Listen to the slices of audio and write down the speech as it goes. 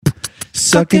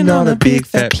sucking on a big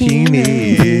fat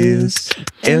penis,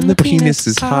 and the penis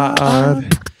is hot.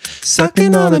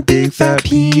 Sucking on a big fat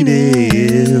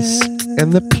penis,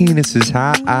 and the penis is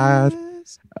hot.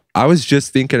 I was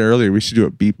just thinking earlier we should do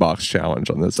a beatbox challenge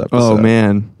on this episode. Oh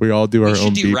man, we all do our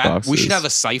own beatboxes. We should have a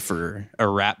cipher, a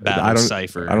rap battle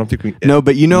cipher. I don't think we. No,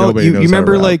 but you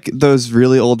remember like those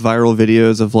really old viral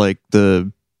videos of like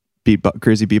the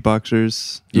crazy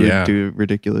beatboxers who would do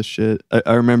ridiculous shit.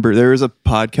 I remember there was a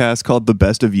podcast called The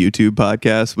Best of YouTube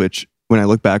Podcast, which when I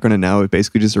look back on it now, it's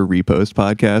basically just a repost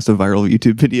podcast of viral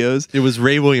YouTube videos. It was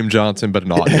Ray William Johnson, but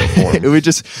in audio form. It would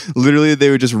just literally they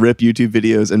would just rip YouTube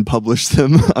videos and publish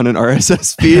them on an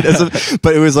RSS feed.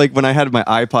 But it was like when I had my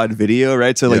iPod video,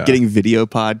 right? So like getting video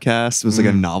podcasts was like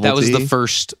a novelty. That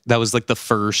was like the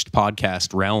first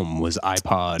podcast realm was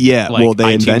iPod. Yeah, like well they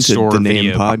iTunes invented Store the name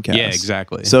video. podcast. Yeah,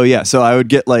 exactly. So I would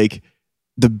get like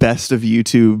the best of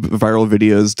YouTube viral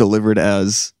videos delivered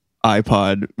as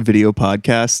iPod video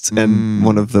podcasts, and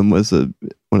one of them was one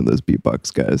of those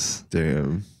beatbox guys.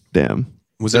 Damn.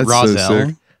 Was it Rozelle?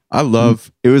 So I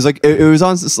love. It was like it was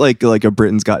on this like a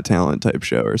Britain's Got Talent type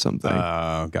show or something.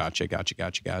 Oh, gotcha.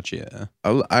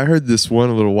 I heard this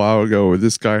one a little while ago where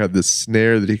this guy had this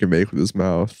snare that he could make with his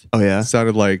mouth. Oh yeah, it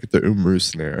sounded like the Umru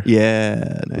snare.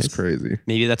 Yeah, nice. It was crazy.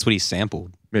 Maybe that's what he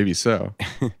sampled. Maybe so.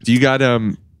 Do you got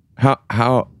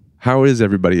how is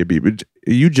everybody a beat?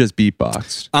 You just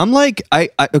beatboxed. I'm like I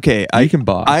can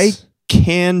box. I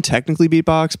can technically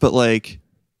beatbox, but like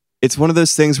it's one of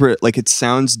those things where like it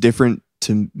sounds different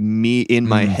to me in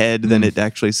my head than it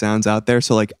actually sounds out there.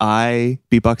 So like I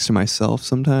beatbox to myself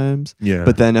sometimes. Yeah.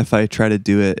 But then if I try to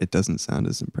do it, it doesn't sound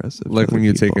as impressive. Like when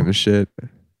you're taking a shit.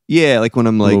 Yeah, like when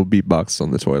I'm like little beatbox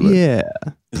on the toilet. Yeah.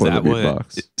 Is that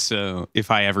what? So if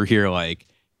I ever hear like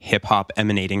hip hop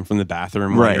emanating from the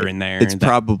bathroom while you're in there, it's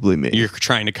probably me. You're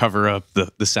trying to cover up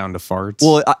the sound of farts.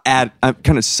 Well, I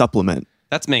kind of supplement.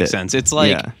 That makes sense. It's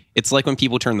like it's like when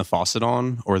people turn the faucet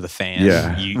on or the fan.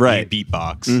 Yeah. You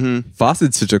beatbox. Mm-hmm.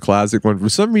 Faucet's such a classic one. For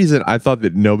some reason, I thought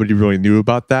that nobody really knew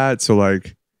about that. So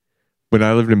like when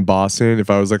I lived in Boston, if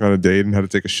I was like on a date and had to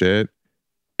take a shit,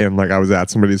 and like I was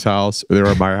at somebody's house or they were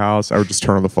at my house, I would just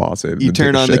turn on the faucet. You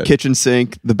turn on the kitchen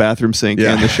sink, the bathroom sink,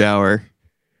 and the shower.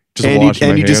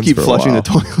 And you just keep flushing the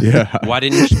toilet. Yeah. Why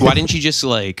didn't you just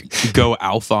like go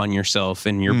alpha on yourself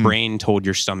and your brain told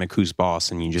your stomach who's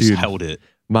boss and you just held it?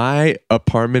 My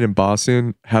apartment in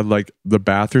Boston had like the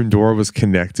bathroom door was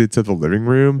connected to the living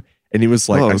room, and it was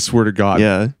like I swear to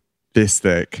God, this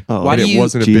thick. Oh, why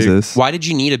wasn't Jesus. Why did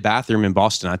you need a bathroom in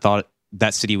Boston? I thought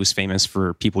that city was famous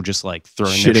for people just like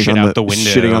throwing their shit out the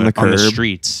window, shitting on the curb,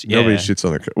 streets. Nobody shits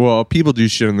on the curb. Well, people do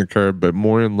shit on the curb, but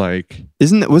more in like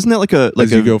wasn't that like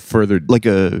as you go further, like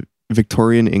a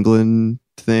Victorian England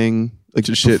thing, like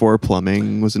just before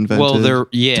plumbing was invented. Well,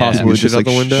 tossing your shit out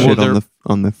the window. Shit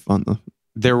on the.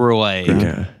 There were like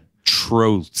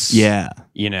troths. Yeah.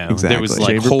 You know, exactly. There was like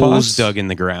Chamber holes pots? dug in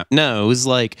the ground. No, it was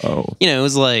like, it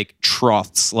was like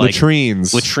troughs. Like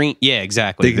latrines. Yeah,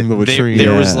 exactly. Digging the latrine.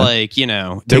 There was like,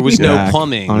 there was no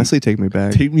plumbing. Honestly, take me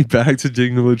back. Take me back to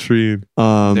digging the latrine.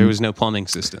 There was no plumbing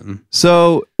system.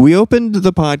 So we opened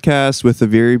the podcast with a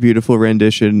very beautiful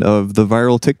rendition of the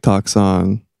viral TikTok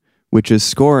song, which is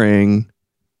scoring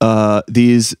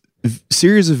these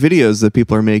series of videos that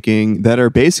people are making that are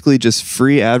basically just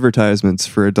free advertisements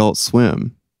for Adult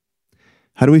Swim.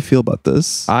 How do we feel about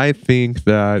this? I think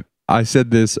that I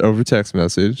said this over text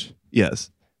message.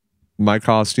 Yes. My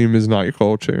costume is not your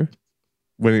culture.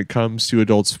 When it comes to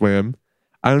Adult Swim,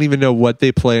 I don't even know what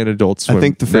they play in Adult Swim. I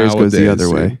think the phrase goes the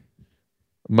other way.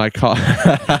 My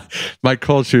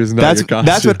culture is not your costume.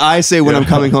 That's what I say when I'm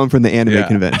coming home from the anime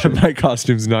convention. My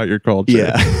costume's not your culture.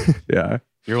 Yeah. Yeah.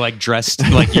 You're like dressed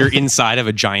like you're inside of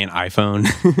a giant iPhone.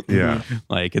 Yeah.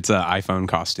 Like it's an iPhone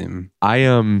costume.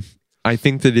 I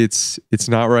think that it's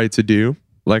not right to do.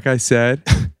 Like I said,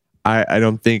 I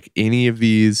don't think any of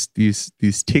these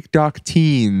TikTok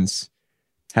teens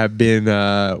have been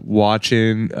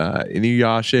watching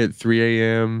Inuyasha at 3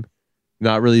 a.m.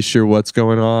 Not really sure what's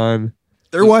going on.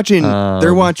 They're watching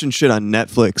shit on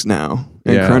Netflix now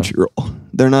and Crunchyroll.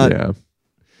 They're not.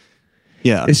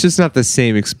 Yeah. It's just not the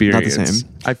same experience. Not the same.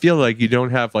 I feel like you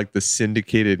don't have like the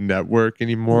syndicated network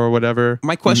anymore or whatever.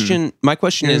 My question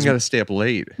is, got to stay up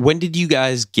late. When did you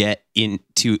guys get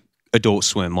into Adult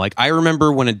Swim? Like, I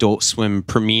remember when Adult Swim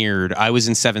premiered, I was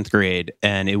in 7th grade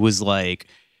and it was like,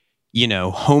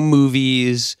 home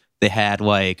movies. They had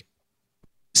like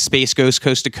Space Ghost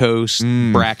Coast to Coast,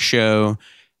 Brack Show.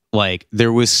 Like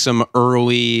there was some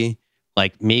early,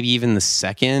 like maybe even the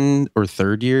 2nd or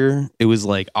 3rd year, it was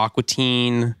like Aqua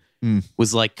Teen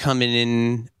was like coming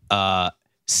in.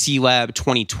 C-Lab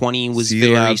 2020 was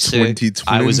C-Lab very sick.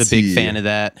 2020. I was a big fan of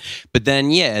that. But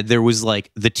then, yeah, there was like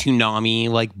the Toonami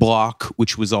like block,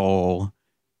 which was all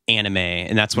anime.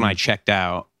 And that's when I checked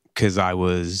out because I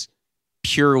was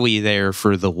purely there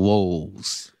for the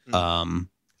lols.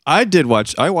 I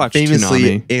watched Famously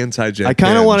Toonami. anti-Japan. I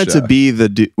kind of wanted to Jeff.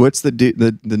 be what's the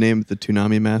name of the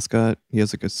Toonami mascot? He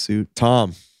has like a suit.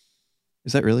 Tom.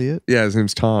 Is that really it? Yeah, his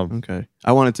name's Tom. Okay.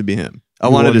 I wanted to be him. I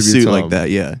You wanted wanted a to be suit Tom. like that.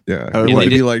 Yeah. Yeah, I would you want want to to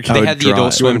be be like They had the draw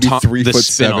Adult it. You wanna Swim be top, 3'7" the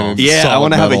spin-off. Yeah, I solid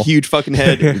want to have a metal. huge fucking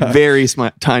head, very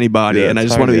tiny body, Yeah, and I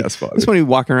just want to tiny be. ass body. I just want to be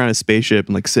walking around a spaceship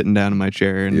and like sitting down in my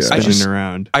chair and Yeah. spinning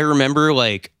around. I remember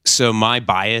like, so my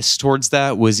bias towards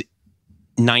that was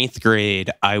 9th grade.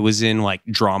 I was in like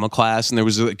drama class and there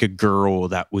was like a girl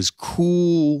that was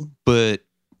cool, but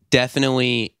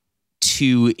definitely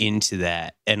too into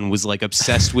that and was like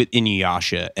obsessed with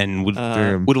Inuyasha and would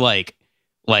like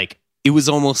it was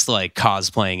almost like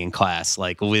cosplaying in class,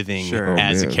 like living Sure.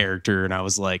 as Oh, a man. character. And I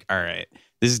was like, all right,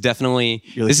 this is definitely,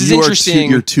 You're like, this is "You are interesting.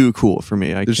 You're too cool for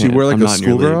me. I Did she can't- wear like I'm a not in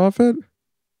your schoolgirl league." outfit?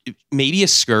 Maybe a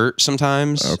skirt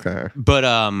sometimes. Okay. But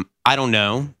I don't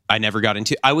know. I never got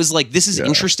into. I was like, this is Yeah.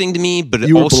 interesting to me, but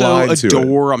You were also blind a to it.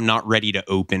 door I'm not ready to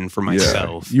open for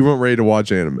myself. Yeah. You weren't ready to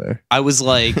watch anime. I was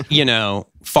like,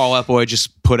 Fall Out Boy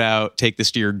just put out "Take This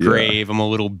to Your Yeah. Grave." I'm a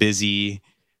little busy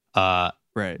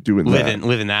Right. Doing that.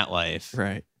 living that life.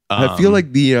 Right. I feel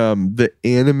like the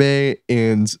anime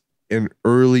and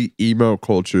early emo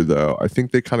culture though, I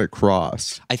think they kind of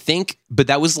cross. I think, but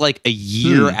that was like a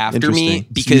year after me interesting.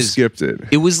 You because skipped it.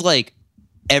 it was like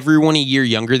everyone a year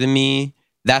younger than me.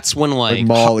 That's when Like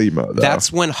mall emo though.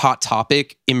 that's when Hot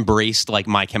Topic embraced like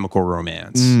My Chemical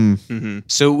Romance. Mm. Mm-hmm.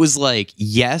 So it was like,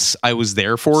 yes, I was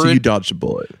there for So you it. dodged a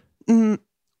bullet,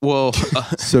 Well,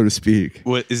 so to speak.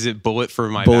 what is it? Bullet for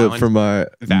my Bullet Valentine? for my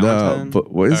Valentine? No,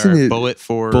 but what Or isn't it? Bullet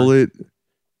for Bullet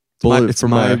It's for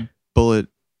my bullet.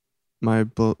 My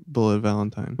bullet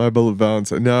Valentine. my bullet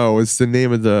Valentine. No, it's the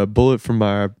name of the bullet from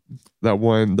my that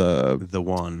one the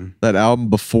one. that album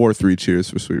before 3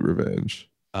 Cheers for Sweet Revenge.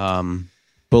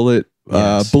 Bullet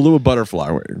Yes. bullet with butterfly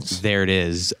wings. There it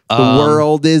is. The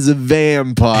world is a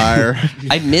vampire.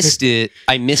 I missed it,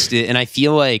 and I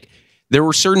feel like there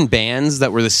were certain bands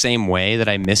that were the same way that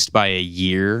I missed by a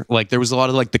year. Like there was a lot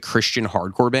of like the Christian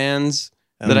hardcore bands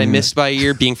that I missed by a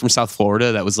year. Being from South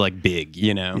Florida, that was like big,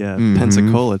 Yeah, Mhm.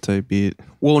 Pensacola type beat.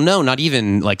 Well, no, not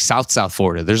even like South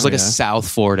Florida. There's like Oh, a yeah? South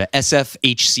Florida.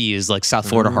 SFHC is like South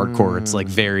Florida hardcore. It's like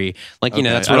very like Okay,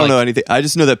 that's I where don't like know anything. I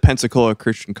just know that Pensacola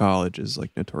Christian College is like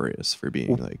notorious for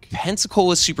being like.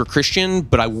 Pensacola is super Christian,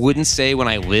 but I wouldn't say when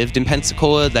I lived in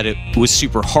Pensacola that it was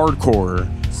super hardcore.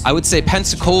 I would say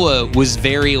Pensacola was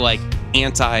very like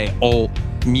anti-alt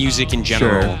music in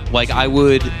general. Sure. Like I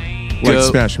would Like go,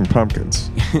 Smashing Pumpkins.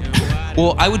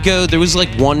 well, I would go, there was like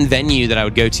one venue that I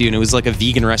would go to and it was like a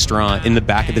vegan restaurant in the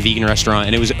back of the vegan restaurant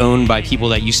and it was owned by people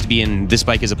that used to be in This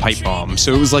Bike is a Pipe Bomb.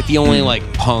 So it was like the only like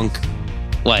punk,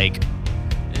 like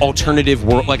alternative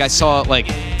world. Like I saw like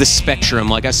the spectrum,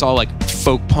 like I saw like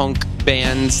folk punk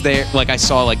bands there. Like I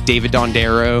saw like David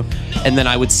Dondero and then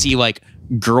I would see like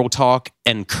Girl Talk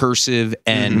and Cursive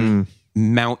and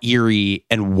Mount Erie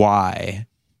and Y.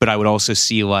 But I would also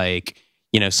see like,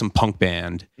 some punk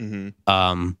band.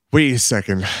 Wait a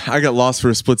second. I got lost for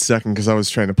a split second because I was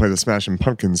trying to play the Smashing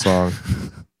Pumpkins song.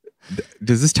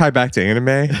 Does this tie back to anime?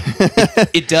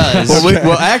 It does.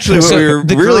 Well, actually, what So we were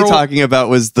the really girl- talking about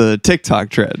was the TikTok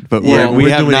trend, but Well, we we're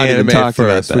have doing not even anime talked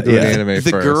first. about that. We're doing Yeah. anime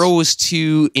The first. girl was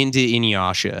too into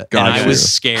Inuyasha, and Got I you.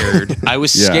 was scared. I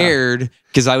was Yeah. scared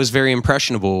because I was very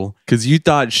impressionable. Because you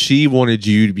thought she wanted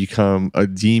you to become a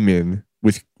demon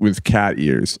with cat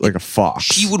ears, like a fox.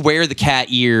 She would wear the cat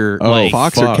ear, Oh, like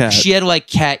Fox or fuck. cat? she had like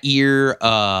cat ear,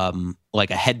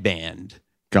 like a headband,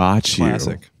 Got you.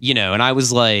 Classic. and I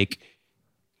was like,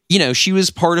 she was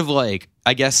part of like,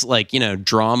 I guess like,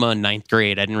 drama in 9th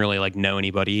grade. I didn't really like know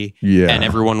anybody. Yeah. And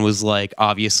everyone was like,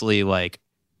 obviously like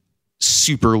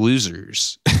super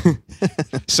losers.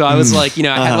 So I was like,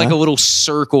 I had like a little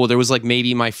circle. There was like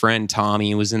maybe my friend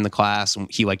Tommy was in the class and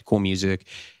he liked cool music.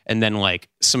 And then like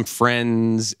some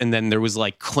friends. And then there was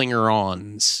like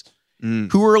clinger-ons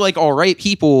who were like all right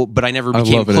people, but I never I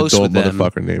became love an close adult with them.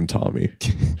 motherfucker named Tommy.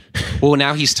 Well,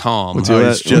 now he's Tom. What's Oh, your,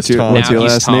 he's la- just Tom. what's your Now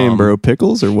he's last name, Tom. bro?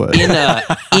 Pickles or what?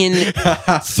 in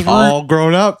All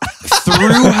grown up.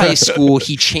 through high school,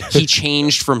 he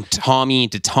changed from Tommy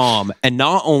to Tom, and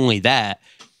not only that,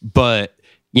 but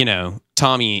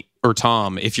Tommy or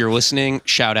Tom, if you're listening,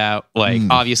 shout out. Like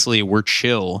obviously we're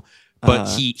chill, but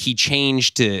he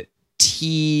changed to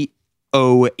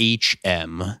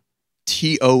TOHM.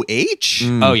 TOH?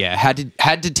 Oh yeah,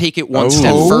 had to take it one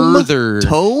step Tome? further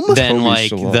Tome? than Tommy like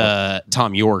Shalom. the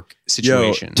Tom York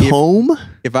situation. Tome?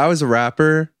 If I was a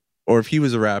rapper, or if he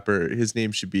was a rapper, his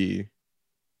name should be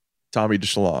Tommy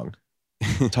DeShalong.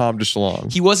 Tom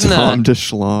DeShalong. He wasn't Tom a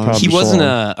DeShalong. Tom he wasn't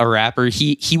DeShalong. a rapper.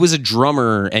 He was a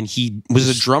drummer, and he was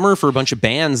a drummer for a bunch of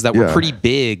bands that were Yeah. pretty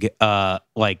big.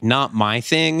 Like not my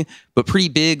thing, but pretty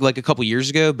big. Like a couple years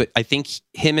ago. But I think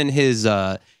him and his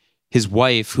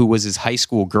wife, who was his high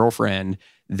school girlfriend,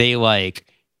 they like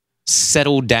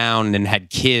settled down and had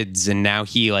kids, and now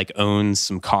he like owns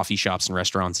some coffee shops and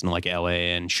restaurants in like LA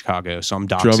and Chicago. So I'm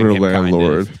doxing Drummer him kind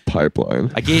landlord of.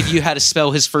 pipeline. I gave you how to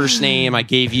spell his first name. I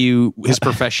gave you his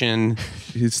profession.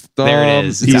 His thumb. There it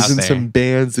is. It's He's out in there. some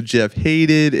bands that Jeff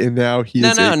hated, and now he's No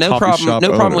a coffee problem. shop No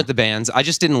problem owner. with the bands. I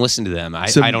just didn't listen to them. I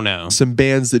don't know. Some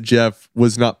bands that Jeff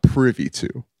was not privy to.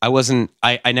 I wasn't.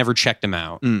 I never checked them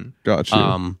out.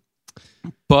 Gotcha.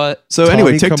 But So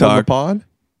anyway, Tommy, come on the TikTok. pod.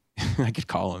 I could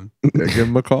call him. Yeah, give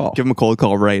him a call. Give him a cold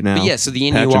call right now. But yeah, so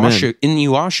the Patch him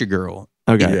Inuyasha girl.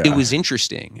 Okay. Yeah. It was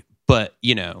interesting, but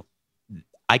you know,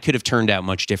 I could have turned out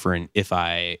much different if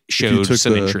I showed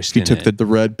some interest He in took it. the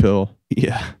red pill.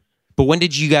 Yeah. But when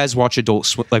did you guys watch Adult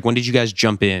Swim? Like, when did you guys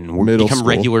jump in, Middle become school.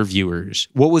 regular viewers?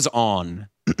 What was on?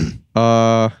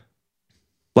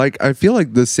 Like I feel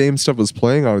like the same stuff was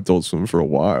playing on Adult Swim for a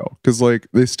while because like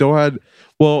they still had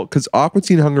because Aqua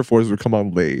Teen Hunger Force would come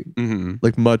on late, Mm-hmm.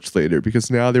 like much later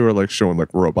because now they were like showing like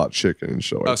Robot Chicken and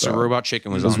shit like Oh, so that. Robot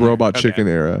Chicken was It was on there. Robot Okay. Chicken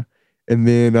era, and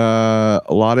then a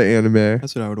lot of anime.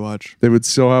 That's what I would watch. They would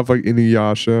still have like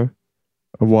Inuyasha.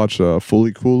 I watched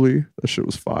Fully Cooley. That shit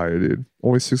was fire, dude.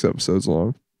 Only 6 episodes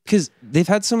long. Because they've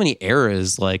had so many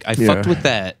eras. Like I Yeah. fucked with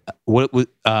that. What was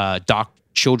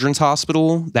Children's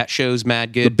Hospital? That show's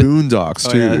mad The good. But- Boondocks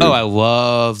Oh, too. yeah. dude. oh, I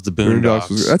love the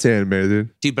Boondocks. That's animated.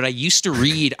 Dude, but I used to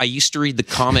read the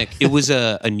comic. It was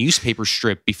a newspaper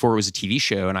strip before it was a TV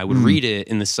show, and I would read it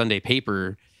in the Sunday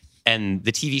paper. And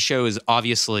the TV show is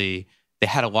obviously they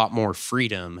had a lot more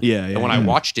freedom. Yeah, And when I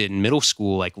watched it in middle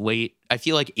school, like late, I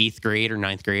feel like 8th grade or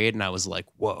 9th grade, and I was like,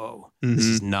 whoa, this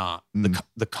is not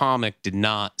the comic did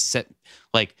not set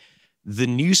like the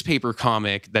newspaper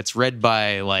comic that's read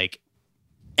by like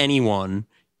anyone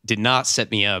did not set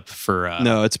me up for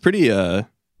No, it's pretty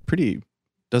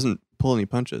doesn't pull any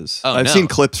punches. Oh, I've no. seen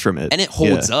clips from it. and it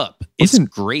holds Yeah. up. It's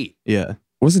Wasn't- great. Yeah.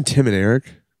 Wasn't Tim and Eric?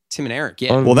 Tim and Eric,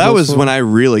 yeah. On Well, that Adult was Swim? when I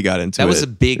really got into That it. was a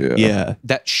big Yeah. yeah.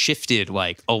 that shifted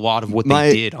like a lot of what My-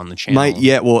 they did on the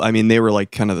channel. Well, I mean, they were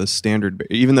like kind of the standard.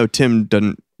 Even though Tim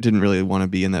didn't really want to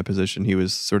be in that position, he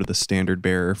was sort of the standard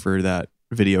bearer for that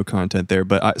video content there.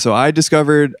 But I feel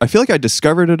like I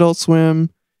discovered Adult Swim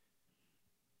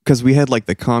because we had like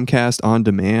the Comcast on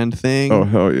demand thing. Oh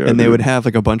hell yeah! and they dude. would have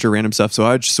like a bunch of random stuff. So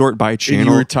I'd sort by And you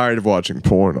channel. were tired of watching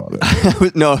porn on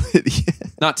it. No,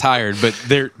 Not tired, but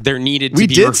there needed to we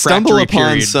be did stumble refractory upon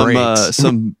period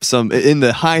some breaks. some in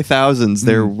the high thousands.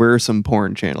 There were some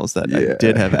porn channels that I Yeah.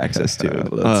 did have access to,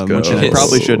 Let's which go. I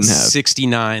probably shouldn't have.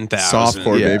 69,000.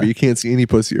 Softcore, Yeah. baby. You can't see any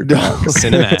pussy or No, cock.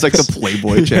 Cinemax. it's like the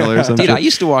Playboy channel or something. Dude, I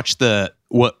used to watch the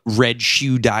Red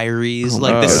Shoe Diaries,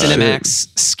 like the oh, shit.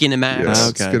 Cinemax, Skinemax. Yeah,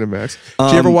 Okay. Skinamax.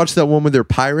 Did you ever watch that one with their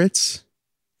pirates?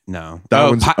 No, That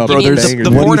one's pi- up you mean there. the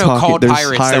What are porno you talking- called there's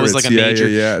Pirates. That was like a Pirates, major,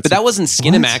 yeah. but that wasn't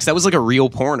Skinemax. That was like a real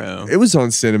porno. It was on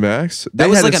Cinemax. They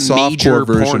was had like a a major softcore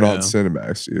version porno. on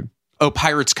Cinemax, dude. Oh,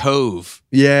 Pirates Cove.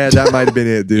 Yeah, that might have been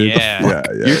it, dude. Yeah,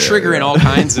 you're triggering all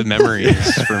kinds of memories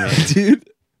for me. dude.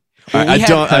 Well, I we had-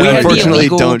 don't. we I had the unfortunately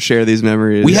illegal- don't share these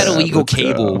memories. We had Yeah, illegal let's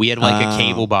cable. go. We had like a Oh,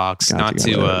 cable box, gotcha, not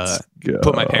to gotcha.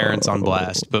 put my parents on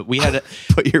blast, but we had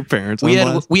Put your parents on we had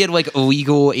blast. we had like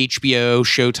illegal HBO,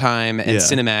 Showtime, and Yeah.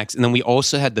 Cinemax, and then we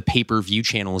also had the pay-per-view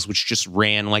channels, which just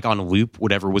ran like on a loop,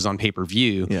 whatever was on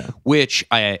pay-per-view. Yeah. Which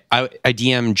I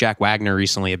DM'd Jack Wagner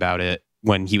recently about it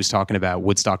when he was talking about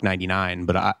Woodstock '99,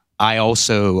 but I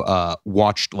also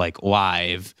watched like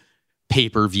live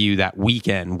pay-per-view that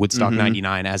weekend, Woodstock Mhm.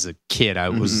 '99 as a kid. I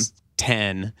was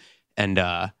 10, and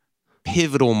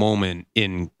pivotal moment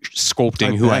in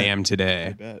sculpting I who I bet. am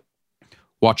today. bet.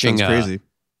 Watching Sounds crazy.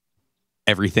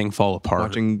 everything fall apart.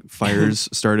 Watching fires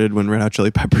started when Red Hot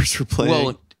Chili Peppers were playing.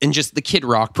 Well, and just the Kid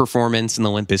Rock performance and the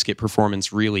Limp Bizkit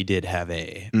performance really did have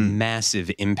a Mm.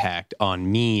 massive impact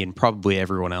on me and probably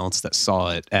everyone else that saw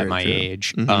it at Very my true.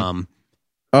 age. Mhm.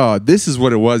 Oh, this is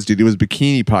what it was, dude. It was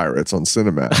Bikini Pirates on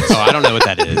Cinemax. I don't know what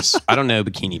that is. I don't know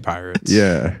Bikini Pirates.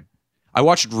 Yeah. I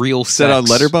watched Real Is that on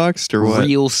Sex. Letterboxd or what?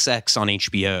 Real Sex on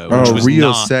HBO. Which Oh, was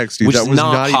real not, sex, dude. which That is was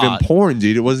not even hot. porn,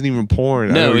 dude. It wasn't even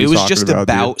porn. I know No, what it you're was talking just dude.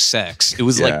 about sex. It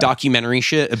was Yeah. like documentary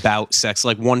shit about sex.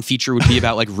 Like one feature would be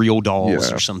about like real dolls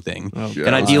Yeah. or something. Oh, Yeah,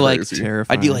 and I'd that's be like, crazy.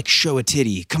 terrifying. I'd be like, show a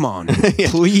titty. Come on. Yeah.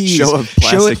 Please. Show a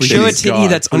plastic show a titty. titty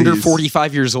God, that's under please.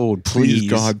 45 years old. Please.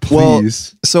 God, Well,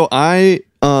 please. So I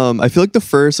feel like the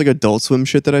first like Adult Swim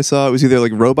shit that I saw, it was either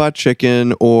like Robot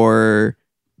Chicken or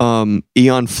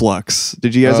Eon Flux.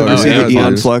 Did you guys Oh, ever see yeah, the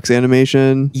Eon dude. Flux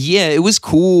animation? Yeah, it was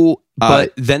cool.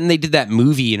 But then they did that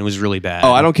movie and it was really bad.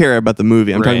 Oh, I don't care about the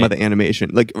movie. I'm talking Right. about the animation.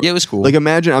 Like, Yeah, it was cool. like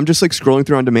imagine I'm just like scrolling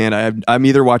through on demand. I'm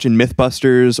either watching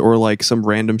MythBusters or like some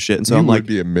random shit, and so You I'm would like,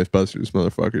 be a MythBusters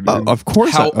motherfucker, dude. of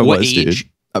course I what was, dude. age?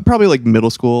 Probably like middle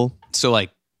school. So like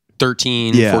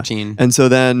 13, Yeah. 14. And so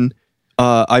then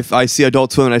I see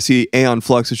Adult Swim and I see Aeon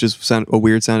Flux, which is a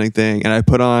weird sounding thing. And I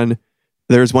put on,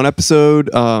 there's one episode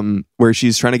where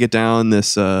she's trying to get down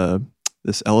this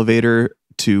elevator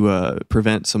to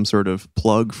prevent some sort of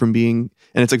plug from being,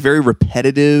 and it's like very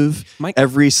repetitive.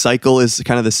 Every cycle is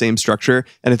kind of the same structure,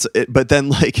 and but then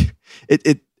like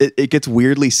it gets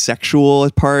weirdly sexual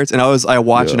at parts. And I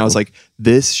watched and I was like,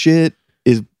 this shit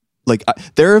is like,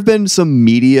 there have been some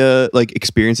media like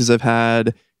experiences I've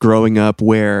had growing up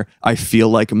where I feel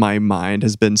like my mind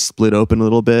has been split open a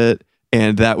little bit,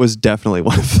 and that was definitely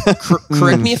one of them.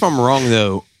 Correct me if I'm wrong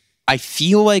though. I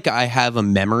feel like I have a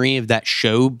memory of that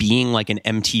show being like an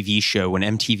MTV show when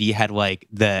MTV had like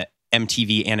the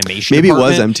MTV animation. Maybe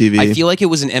department. it was MTV. I feel like it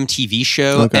was an MTV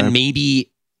show, Okay. and maybe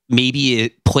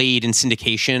it played in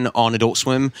syndication on Adult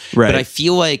Swim. Right. But I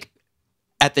feel like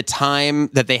at the time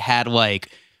that they had like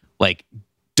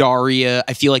Daria,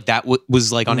 I feel like that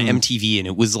was like on MTV and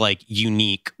it was like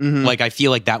unique. Mhm. Like I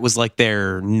feel like that was like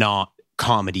their not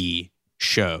comedy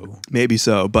show. Maybe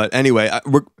so, but anyway,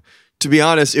 to be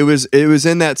honest, it was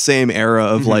in that same era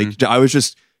of like I was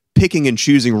just picking and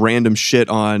choosing random shit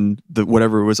on the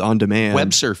whatever was on demand, Web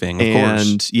surfing, of course.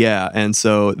 and yeah, and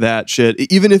so that shit,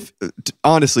 even if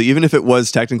it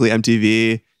was technically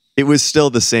MTV, it was still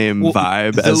the same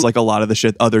vibe as like a lot of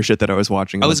the other shit that I was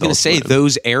watching. I was going to say Swim.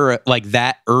 those era, like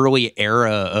that early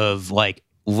era of like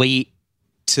mid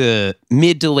to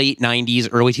late 90s,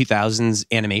 early 2000s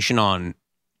animation on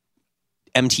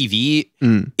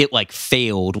MTV, it like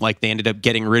failed. Like they ended up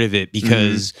getting rid of it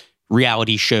because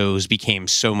reality shows became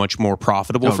so much more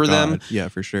profitable for them. Yeah,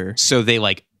 for sure. So they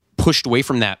like pushed away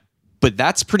from that. But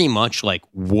that's pretty much like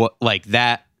what like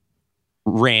that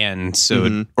ran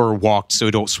or walked so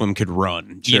Adult Swim could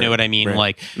run. Do you know what I mean?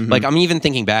 Right. Like I'm even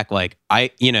thinking back, like I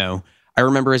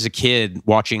remember as a kid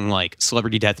watching like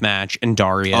Celebrity Deathmatch and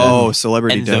Daria. Oh,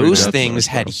 Celebrity and Deathmatch. those things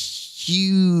had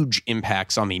huge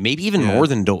impacts on me, maybe even more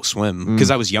than Adult Swim because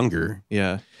I was younger.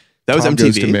 Yeah, that was Tom MTV.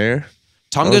 Goes to Mayor.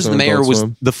 Tom That Goes was to on the Mayor Adult was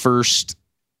Swim. the first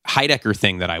Heidecker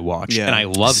thing that I watched, Yeah. and I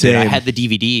loved it. I Same. had the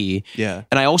DVD, Yeah.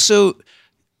 and I also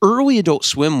early Adult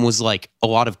Swim was like a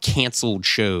lot of canceled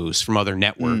shows from other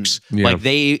networks. Yeah. Like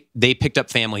they picked up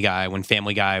Family Guy when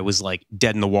Family Guy was like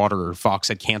dead in the water, or Fox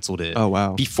had canceled it. Oh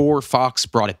wow. Before Fox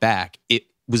brought it back, it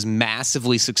was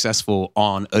massively successful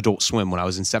on Adult Swim when I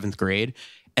was in 7th grade.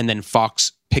 And then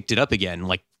Fox picked it up again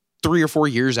like 3 or 4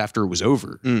 years after it was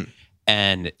over.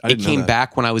 And it didn't know came that.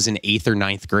 back when I was in 8th or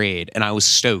 9th grade. And I was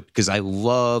stoked because I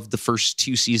loved the first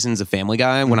 2 seasons of Family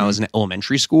Guy when I was in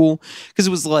elementary school. Because it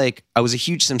was like, I was a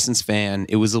huge Simpsons fan.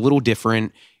 It was a little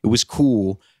different. It was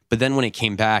cool. But then when it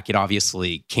came back, it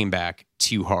obviously came back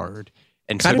too hard.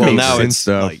 And Kind so of Well, makes now sense, it's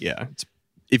though. like it's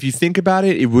If you think about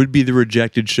it, it would be the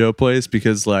rejected show place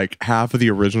because like half of the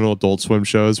original Adult Swim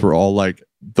shows were all like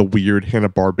the weird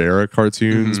Hanna-Barbera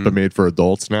cartoons, but made for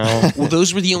adults now. Well,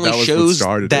 those were the only That was what shows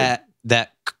started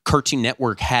that Cartoon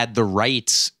Network had the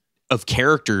rights of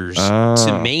characters Ah.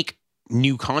 to make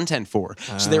new content for.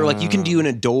 So they were like, you can do an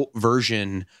adult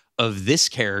version of this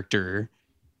character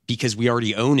because we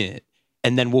already own it,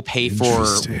 and then we'll pay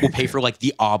for like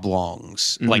the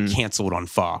Oblongs, like canceled on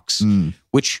Fox,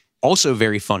 which also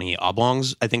very funny.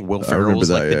 Oblongs, I think Will Ferrell was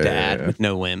like remember the that, yeah, dad yeah. with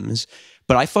no limbs.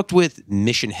 But I fucked with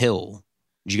Mission Hill.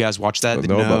 Did you guys watch that? I The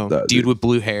don't know No. about that. dude with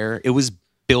blue hair. It was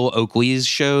Bill Oakley's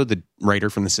show, the writer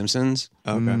from The Simpsons.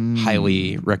 okay.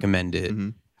 Highly recommend it.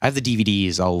 Mhm. I have the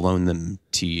DVDs. I'll loan them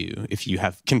to you if you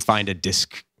can find a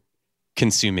disc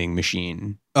consuming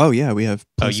machine. Oh yeah, we have.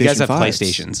 Oh, you guys have 5s.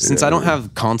 PlayStations. Since I don't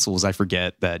have consoles, I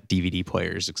forget that DVD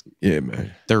players, Yeah,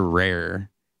 man. they're rare.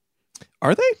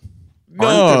 Are they? No,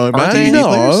 Aren't man, DVD no.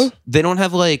 players? They don't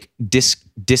have like disc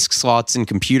slots in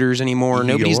computers anymore.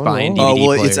 Nobody's Yeah, buying well. DVD Oh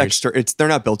well, players. it's extra. They're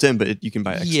not built in, but you can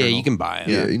buy external. Yeah, you can buy them.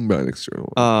 Yeah, you can buy an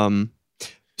external.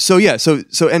 So yeah, so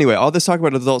anyway, all this talk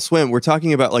about Adult Swim, we're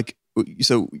talking about like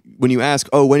so when you ask,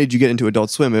 oh, when did you get into Adult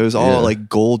Swim? It was all Yeah. like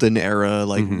golden era,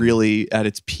 like Mhm. really at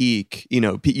its peak. You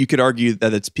know, you could argue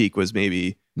that its peak was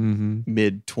maybe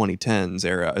mid 2010s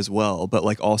era as well, but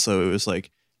like also it was like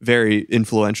very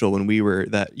influential when we were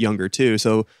that younger too.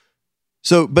 So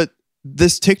but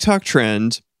this TikTok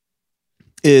trend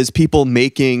is people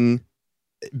making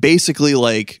basically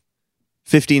like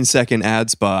 15-second ad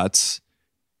spots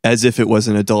as if it was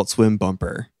an Adult Swim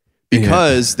bumper,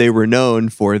 because they were known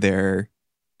for their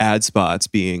ad spots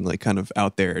being like kind of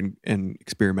out there and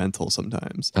experimental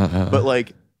sometimes. But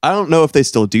like, I don't know if they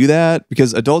still do that,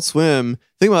 because Adult Swim, the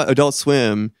thing about Adult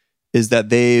Swim is that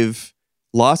they've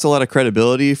lost a lot of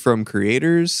credibility from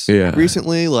creators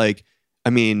recently. Like, I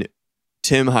mean,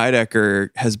 Tim Heidecker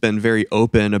has been very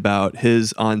open about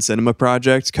his On Cinema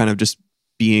project kind of just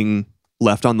being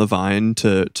left on the vine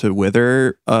to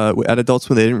wither at Adult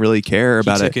Swim. They didn't really care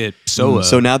about He took it solo.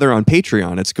 So now they're on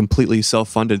Patreon. It's a completely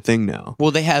self-funded thing now. Well,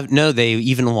 they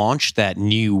even launched that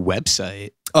new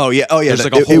website. Oh yeah. There's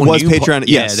like a it whole was new Patreon.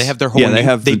 Yes. they have their whole.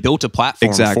 They built a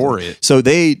platform for it. So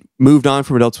they moved on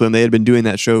from Adult Swim. They had been doing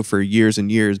that show for years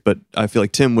and years, but I feel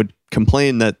like Tim would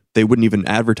complain that they wouldn't even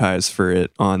advertise for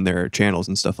it on their channels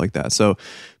and stuff like that. So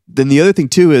then the other thing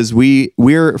too is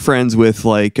we're friends with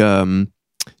like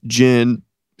Jen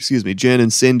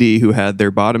and Cindy, who had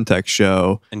their Bottom Tech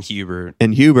show, And Hubert.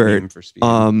 and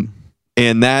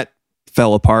that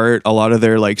fell apart. A lot of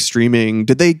their like streaming,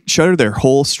 did they shutter their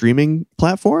whole streaming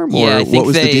platform, or I think what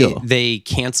was the deal? They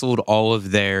canceled all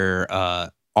of their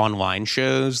online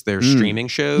shows, their streaming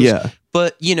shows. Yeah.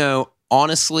 But,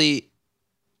 honestly,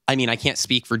 I mean, I can't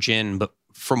speak for Jin, but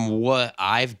from what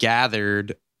I've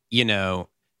gathered,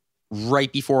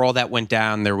 right before all that went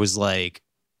down, there was like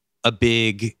a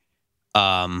big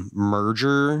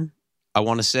merger, I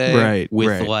want to say,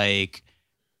 with like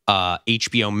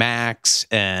HBO Max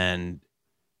and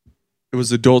it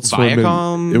was Adult Swim.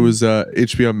 Viacom. It was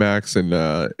HBO Max and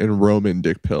Roman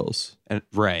Dick Pills. And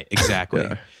right, exactly.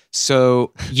 Yeah.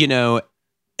 So,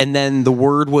 and then the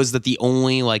word was that the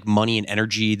only like money and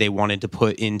energy they wanted to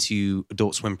put into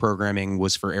Adult Swim programming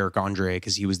was for Eric Andre,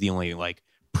 because he was the only like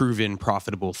proven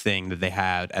profitable thing that they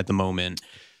had at the moment.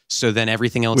 So then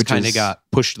everything else kind of got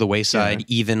pushed to the wayside.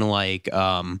 Even like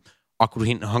Aqua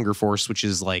Teen Hunger Force, which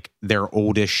is like their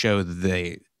oldest show that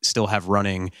they still have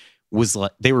running, was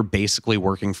like they were basically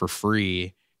working for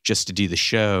free just to do the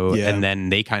show, and then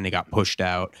they kind of got pushed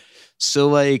out. So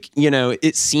like,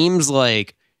 it seems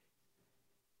like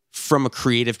from a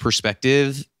creative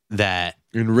perspective that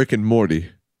And Rick and Morty.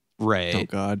 right. Oh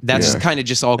God. That's kind of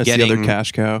just all That's getting the other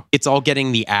cash cow. It's all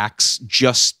getting the axe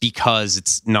just because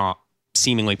it's not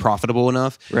seemingly profitable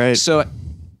enough. Right. So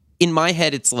in my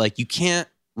head, it's like you can't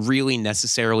really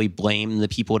necessarily blame the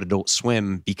people at Adult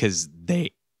Swim, because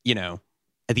they,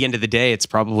 at the end of the day, it's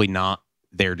probably not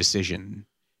their decision.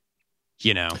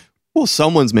 Well,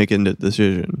 someone's making the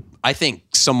decision. I think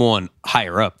someone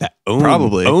higher up that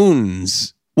Probably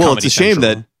owns. Well, Comedy it's a shame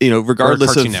Central. that,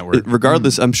 regardless Cartoon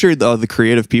Network. I'm sure the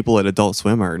creative people at Adult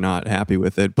Swim are not happy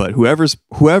with it, but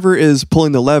whoever is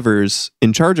pulling the levers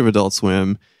in charge of Adult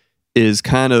Swim is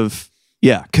kind of,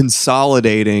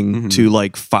 consolidating to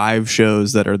like 5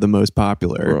 shows that are the most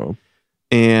popular. Bro.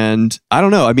 And I don't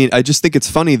know. I mean, I just think it's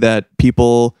funny that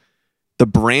the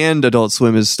brand Adult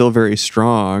Swim is still very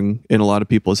strong in a lot of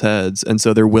people's heads. And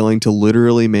so they're willing to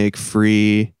literally make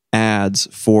free ads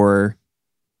for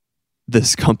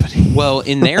this company. Well,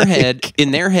 in their head,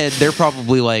 they're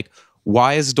probably like,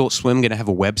 why is Adult Swim going to have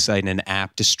a website and an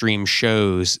app to stream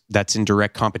shows that's in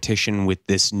direct competition with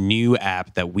this new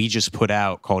app that we just put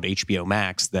out called HBO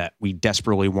Max that we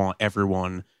desperately want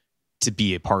everyone to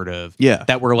be a part of? Yeah.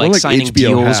 That we're like, like signing HBO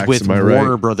deals Hacks, with am I right?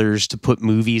 Warner Brothers to put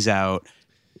movies out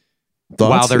Thoughts,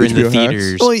 while they're in the HBO Hacks?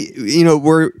 theaters. Well,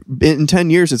 we're in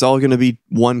 10 years, it's all going to be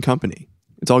one company.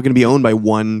 It's all going to be owned by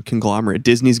one conglomerate.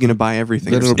 Disney's going to buy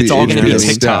everything. Then it'll be It's all going to be HBO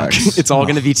TikTok. Stacks. It's all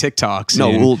going to be TikTok.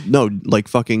 soon. like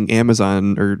fucking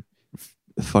Amazon or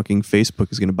fucking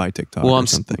Facebook is going to buy TikTok or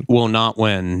something. Well, not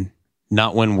when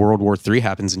World War III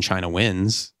happens and China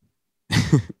wins.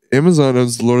 Amazon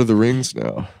owns Lord of the Rings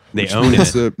now. They Which own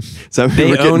means it. that So They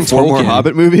we're getting own 4 more Tolkien.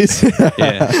 Hobbit movies.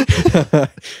 Yeah.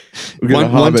 we're getting a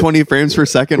Hobbit- 120 frames per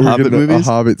second we're Hobbit getting movies.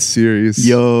 A Hobbit series.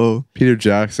 Yo, Peter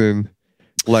Jackson.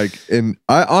 And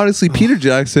I honestly, Peter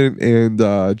Jackson and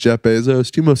Jeff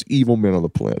Bezos, 2 most evil men on the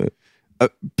planet.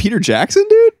 Peter Jackson,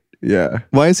 dude. Yeah.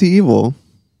 Why is he evil?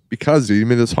 Because, dude, he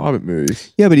made those Hobbit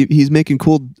movies. Yeah, but he's making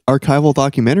cool archival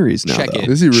documentaries now. Check though. it.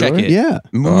 Is he really? Check it. Yeah,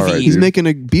 Movie All right, he's dude. making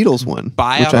a Beatles one, which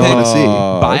I Biopic. want to see.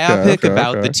 Biopic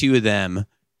about okay. the two of them.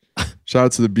 Shout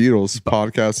out to the Beatles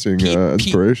podcasting Pe-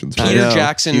 inspirations. I Peter know.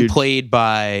 Jackson Huge. played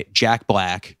by Jack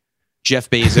Black. Jeff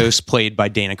Bezos played by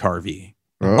Dana Carvey.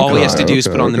 Okay, All he has to do is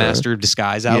okay, put on the okay. Master of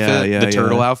Disguise outfit, Yeah, the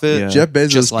turtle outfit. Yeah. Jeff Bezos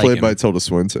Just like played him. by Tilda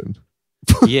Swinton.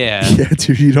 Yeah. Yeah,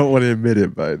 dude, you don't want to admit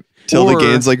it, but Tilda Or-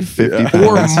 gains like 50 Yeah.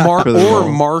 pounds for the role.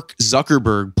 Mark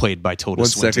Zuckerberg played by Tilda one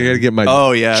Swinton. second, I gotta get my.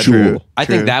 Oh yeah, Jewel. true. I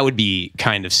true. think that would be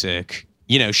kind of sick.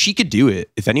 You know, she could do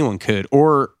it if anyone could.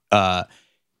 Or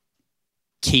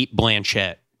Kate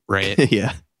Blanchett, right?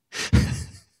 yeah.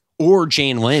 Or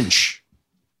Jane Lynch.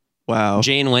 Wow.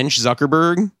 Jane Lynch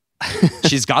Zuckerberg.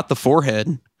 She's got the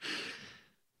forehead.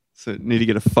 So need to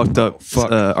get a fucked up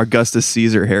Fuck. Augustus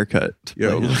Caesar haircut.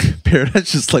 Yo,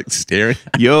 Paradise just like staring.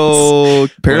 Yo,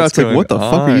 Paradox, like, going what the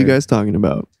fuck are you on? guys talking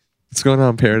about? What's going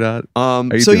on, Paradise? Are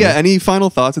you So doing? yeah, any final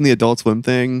thoughts on the Adult Swim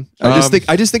thing? I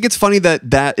just think it's funny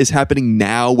that is happening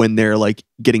now when they're like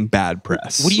getting bad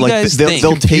press. What do you like, guys they'll, think?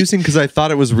 They'll take Confusing because I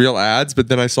thought it was real ads, but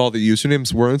then I saw the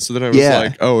usernames weren't. So then I was Yeah.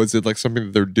 like, "Oh, is it like something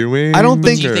that they're doing?" I don't But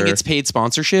think- do you think or- it's paid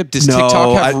sponsorship? Does No,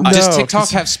 TikTok no,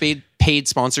 'cause- have paid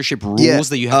sponsorship rules Yeah,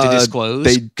 that you have to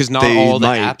disclose? Because not they all the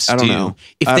might. apps I don't do. know.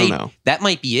 If I they, don't know. That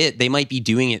might be it. They might be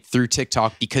doing it through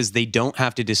TikTok because they don't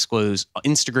have to disclose.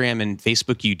 Instagram and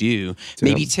Facebook, you do.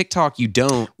 Maybe TikTok, you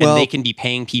don't, Well- and they can be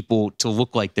paying people to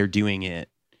look like they're doing it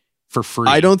for free.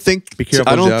 I don't think Be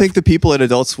careful, I don't Jeff. think the people at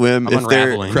Adult Swim I'm if they're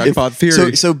unraveling. Crackpot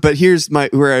theory. but here's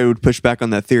where I would push back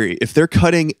on that theory. If they're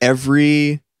cutting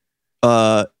every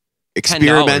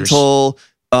experimental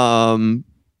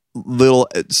little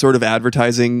sort of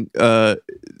advertising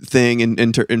thing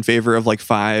in favor of like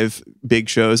 5 big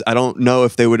shows, I don't know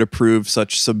if they would approve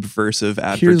such subversive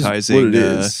Here's advertising what it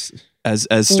is. as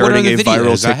What are starting the a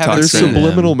viral videos? I haven't TikTok There's seen trend. them.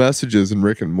 subliminal messages in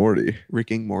Rick and Morty.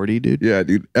 Rick and Morty, dude. Yeah,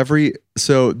 dude.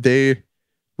 They've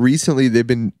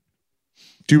been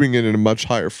doing it in a much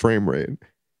higher frame rate,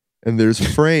 and there's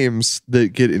frames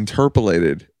that get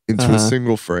interpolated into a Uh-huh.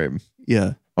 single frame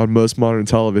Yeah. on most modern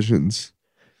televisions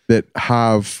that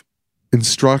have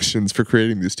instructions for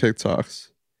creating these TikToks,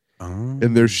 Oh.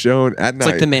 and they're shown at It's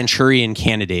night. like the Manchurian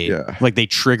Candidate. Yeah. Like they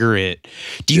trigger it.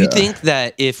 Do you Yeah. think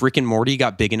that if Rick and Morty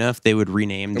got big enough, they would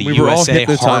rename the And we were all USA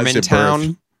hypnotized at Harmontown?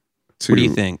 birth What do you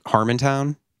to think?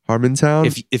 Harmontown?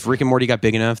 Harmontown, If Rick and Morty got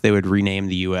big enough, they would rename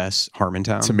the US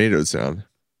Harmontown. Tomato Town.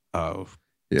 Oh,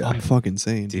 Yeah, I'm fucking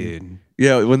saying, dude.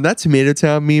 yeah. When that Tomato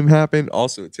Town meme happened,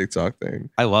 also a TikTok thing.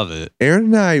 I love it. Aaron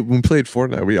and I, when we played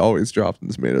Fortnite, we always dropped in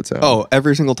Tomato Town. Oh,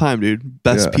 every single time, dude.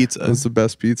 Best Yeah, pizza. That's the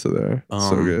best pizza there.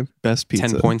 So good. Best pizza.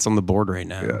 10 points on the board right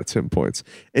now. Yeah, 10 points.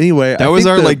 Anyway, That I was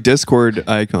think our that- like Discord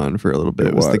icon for a little bit.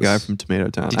 It Was the was. guy from Tomato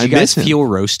Town? Did I you guys miss him. feel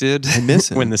roasted I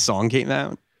miss him. when the song came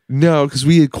out? No, because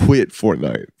we had quit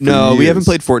Fortnite. for No, we haven't years.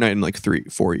 played Fortnite in like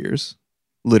 4 years.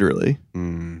 Literally.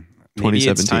 Maybe it's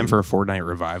 2017. time for a Fortnite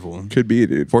revival. Could be,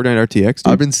 dude. Fortnite RTX.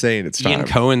 Dude. I've been saying it's Ian time.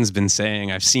 Cohen's been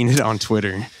saying, I've seen it on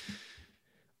Twitter.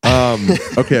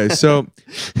 Okay, so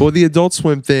well, the Adult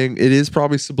Swim thing, it is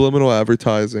probably subliminal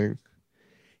advertising.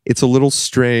 It's a little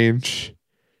strange.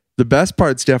 The best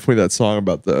part's definitely that song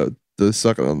about the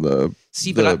sucking on the.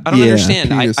 See, but I the don't yeah,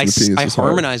 understand. I penis and the penis is hard.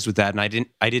 harmonized with that, and I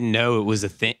didn't know it was a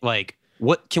thing. Like,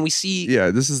 what can we see?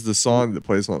 Yeah, this is the song that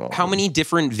plays on all. How of them. many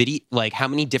different how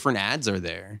many different ads are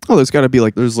there? Oh, there's got to be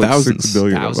like There's like thousands. 6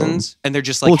 billion of them. Thousands, and they're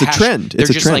just like Well, it's a trend. They're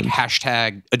It's a just like trend.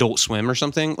 hashtag Adult Swim or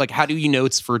something. Like, how do you know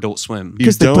it's for Adult Swim? You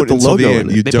 'Cause they don't put the until logo end. in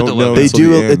it. You They put don't the know. logo. They until do.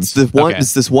 the end. It's the one. Okay.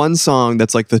 It's this one song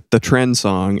that's like the trend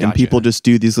song, and Gotcha. people just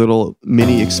do these little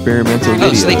mini experimental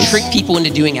Oh, videos. so they trick people into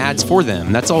doing ads for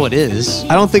them. That's all it is.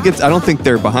 I don't think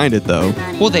they're behind it though.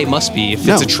 Well, they must be if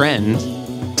No. it's a trend.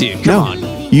 Dude, come No.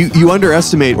 on. You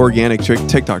underestimate organic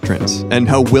TikTok trends and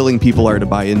how willing people are to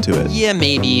buy into it. Yeah,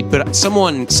 maybe, but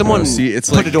someone see, it's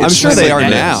put like- Adult I'm sure Swim they like are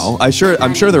that. now. I'm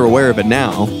sure they're aware of it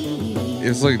now.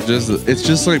 It's like it's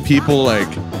just like people like.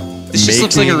 This just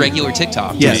looks like a making- regular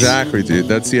TikTok. Yes. Exactly, dude.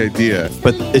 That's the idea.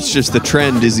 But it's just the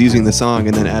trend is using the song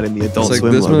and then adding the Adult It's like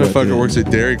Swim this logo to motherfucker it. works at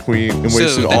Dairy Queen and So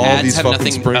wasted the all ads these have fucking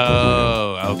nothing. sprinkles.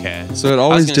 Oh, okay. So it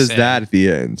always gonna does say- that at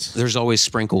the end. There's always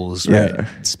sprinkles, Yeah. right?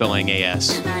 Spelling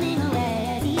AS.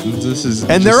 This is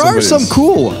And just there are some somebody's-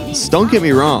 cool ones. Don't get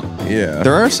me wrong. Yeah.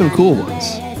 There are some cool ones.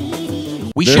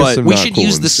 We There's should some we not should cool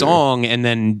use the ones, too. song and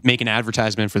then make an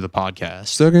advertisement for the podcast.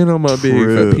 Sucking on my big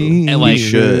True. fat penis. And like,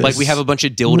 should. like we have a bunch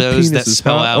of My dildos penis that is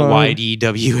spell hot. out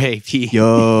YDWAP.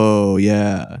 Yo,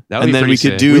 yeah. That would And be then pretty we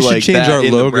could sick. do We should like change that our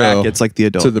in logo the brackets, like the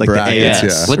adult, to the like brackets. the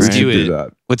AS. AS, Let's right? do it.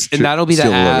 that. And that'll be the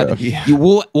Steal ad. logo. Yeah.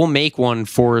 We'll make one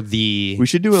for the. We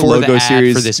should do a for the logo ad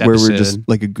series for this where we're episode. just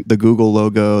like the Google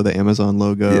logo, the Amazon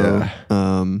logo, Yeah.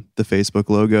 the Facebook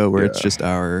logo, where it's Yeah. just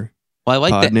our Well, I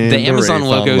like pod the name, the Amazon Rayfon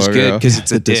logo is good logo. because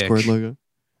it's the a dick. Discord logo.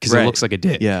 Because Right. it looks like a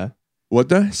dick. Yeah. What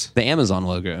does? The Amazon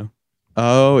logo.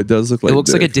 Oh, it does look like It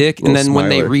looks like a dick. And Little then when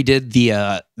they smiley. redid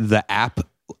the app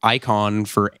icon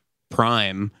for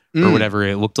Prime or whatever,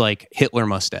 it looked like Hitler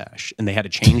mustache, and they had to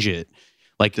change it.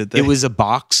 Like it was a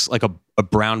box, like a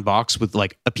brown box with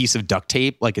like a piece of duct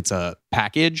tape, like it's a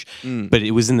package, but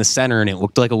it was in the center and it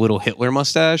looked like a little Hitler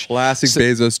mustache. Classic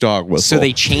Bezos dog whistle. So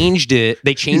they changed it.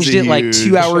 They changed it like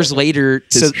 2 hours later.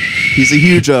 So He's a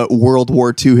huge World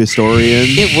War II historian.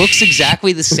 it looks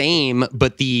exactly the same,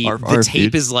 but the Arf,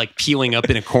 tape dude. is like peeling up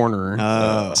in a corner.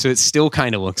 Oh. So it still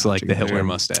kind of looks like the Hitler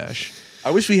mustache. I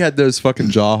wish we had those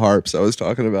fucking jaw harps I was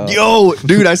talking about. Yo,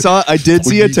 dude, I did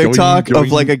see a Doing, TikTok doing.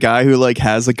 of like a guy who like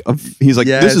has like he's like,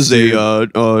 Yes, this is dude.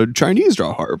 a Chinese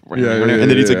jaw harp. Yeah, and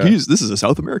then he's yeah. like, this is a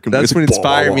South American. That's It's what like,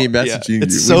 inspired me blah, blah, blah. messaging you.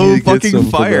 It's We so need to get fucking some for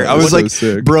fire. that. I was That's like,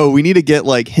 so sick. bro, we need to get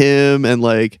like him and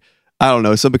like, I don't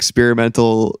know, some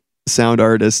experimental sound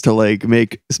artist to like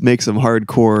make some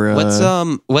hardcore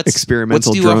Let's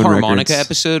experimental do a drone harmonica records.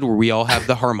 episode where we all have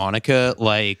the harmonica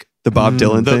like The Bob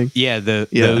Dylan thing. yeah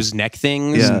those neck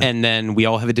things, Yeah. and then we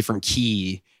all have a different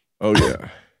key, Oh yeah,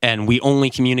 and we only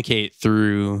communicate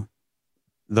through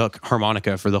the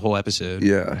harmonica for the whole episode.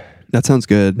 yeah. That sounds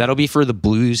good. That'll be for the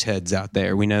blues heads out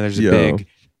there. We know there's a Yo,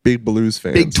 big blues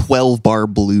fans. Big 12-bar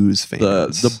blues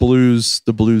fans. the blues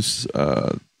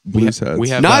blues heads. we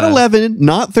have Not 11,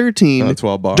 not 13. Not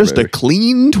 12 bar. just baby. a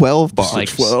clean 12 bar. Like,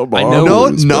 12 I bar know- no,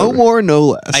 blues, no baby. more, no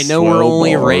less. I know 12 we're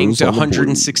only bars ranked on the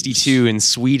 162 in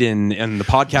Sweden in the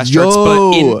podcast Yo. charts,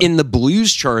 but in the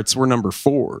blues charts, we're number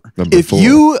 4. Number If 4.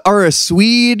 you are a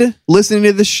Swede listening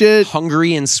to this shit,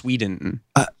 Hungary and Sweden.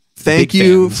 thank big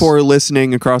you fans. for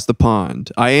listening across the pond.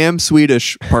 I am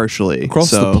Swedish partially. across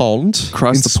so- the pond,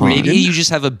 Across in the pond. Sweden? Maybe you just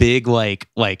have a big like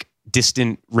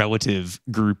distant relative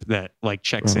group that like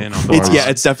checks in on the It's Bars. yeah,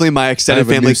 it's definitely my I extended have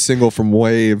a family. new single from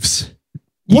Waves.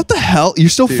 What the hell? You're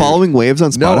still Dude. following Waves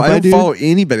on Spotify, No, I don't dude? follow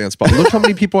anybody on Spotify. Look how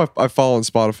many people I follow on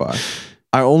Spotify.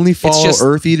 I only follow just-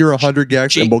 Earth Eater 100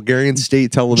 Gex and Bulgarian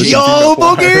State Television. Yo, Female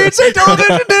Choir. Bulgarian State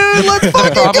Television, dude! Let's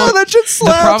fucking go! problem- That shit The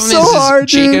slaps problem so is hard,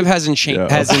 Jacob dude. hasn't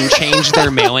hasn't changed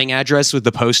their mailing address with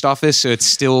the post office, so it's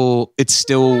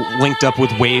still linked up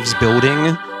with Waves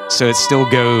building. So it still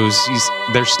goes.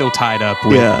 They're still tied up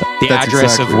with Yeah, the that's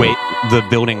address exactly of the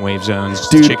building Wave Zones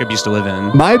Dude. Jacob used to live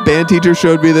in. My band teacher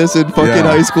showed me this in fucking Yeah.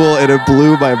 high school, and it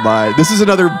blew my mind. This is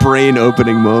another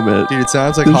brain-opening moment. Dude, it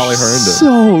sounds like They're Holly Herndon.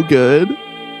 so good.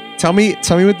 Tell me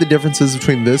what the difference is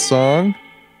between this song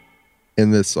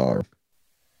and this song.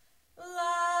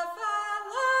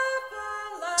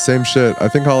 Same shit. I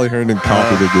think Holly Herndon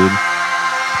copied it, dude.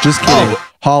 Just kidding.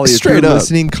 Holly, if straight you're up.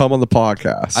 listening, come on the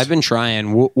podcast. I've been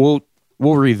trying. We'll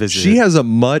revisit. She it. has a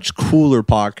much cooler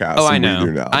podcast. Oh, I than know. we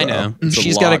do now, I though. know. It's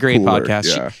She's got a lot great cooler.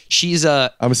 podcast. Yeah. She's I'm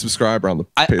a subscriber on the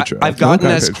Patreon. I've gotten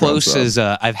Okay. as Patreon, close so. as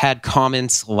I've had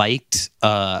comments liked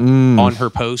Mm. on her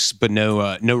posts, but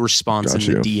no response Got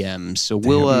in the you. DMs. So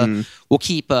we'll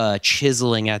keep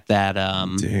chiseling at that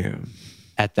Damn.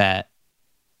 at that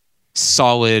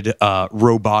solid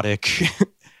robotic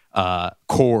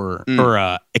core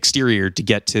or exterior to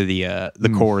get to the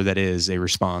core that is a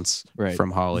response Right.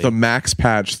 from Holly. The max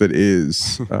patch that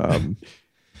is I'm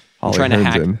Holly trying to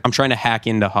hack. Herndon. I'm trying to hack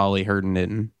into Holly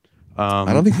Herndon.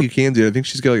 I don't think you can do it. I think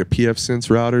she's got like a PF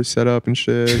router set up and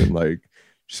shit, and like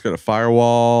she's got a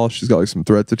firewall. She's got like some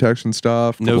threat detection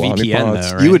stuff. No couple VPN honeypots.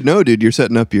 though, right? You would know, dude. You're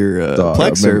setting up your Dog, Plex I've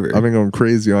been- server. I've been going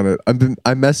crazy on it.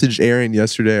 I messaged Aaron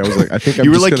yesterday. I was like, I think I'm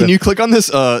You were just like, gonna, can you click on this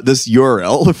this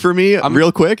URL for me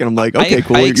real quick? And I'm like, okay,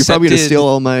 cool. I You're probably gonna accepted- steal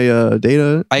all my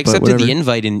data. I but accepted whatever. the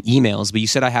invite in emails, but you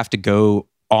said I have to go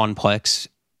on Plex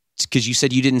because you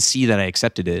said you didn't see that I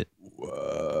accepted it. What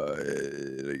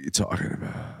are you talking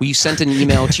about? Well, you sent an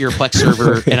email to your Plex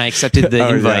server and I accepted the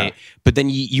Oh, invite, yeah. but then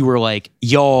you were like,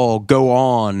 y'all go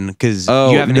on because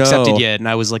Oh, you haven't no. accepted yet. And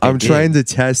I was like, I'm trying to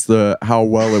test how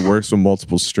well it works with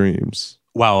multiple streams.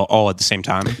 wow, all at the same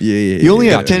time. Yeah. You only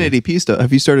have yeah. 1080p stuff.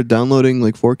 Have you started downloading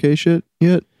like 4K shit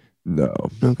yet? No,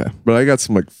 Okay. but I got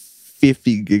some like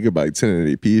 50 gigabyte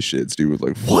 1080p shits, dude, with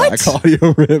like What? black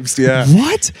audio rips. Yeah.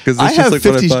 What? 'Cause I that's just have like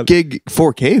what I 50 thought. gig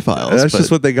 4K files. That's but-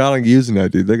 just what they got on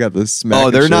Usenet, dude. They got this smack. Oh,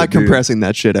 they're not shit, dude. compressing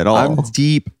that shit at all.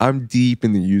 I'm deep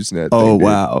in the Usenet. Oh, thing, dude.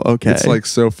 wow. Okay. It's like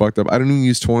so fucked up. I don't even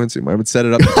use torrents anymore. I haven't set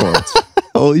it up to torrents.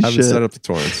 holy I haven't set shit. up the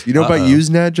torrents. You know about Uh-oh.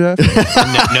 Usenet, Jeff?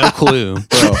 No clue.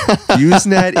 Bro,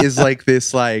 Usenet is like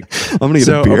this, like I'm gonna get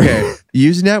a beer. Okay,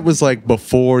 Usenet was like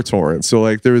before torrents. So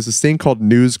like there was this thing called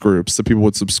news groups that people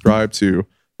would subscribe to,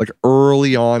 like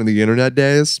early on in the internet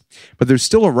days, but they're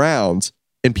still around.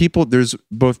 And there's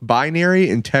both binary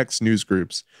and text news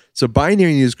groups. So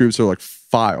binary news groups are like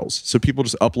files. So people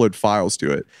just upload files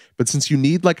to it. But since you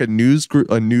need like a news group,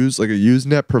 like a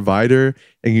Usenet provider,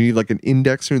 and you need like an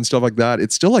indexer and stuff like that,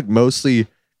 it's still like mostly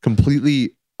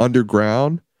completely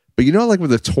underground. But you know, like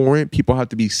with a torrent, people have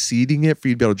to be seeding it for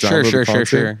you to be able to download the content.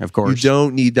 Sure. Of course. You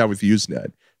don't need that with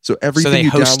Usenet. So everything So they you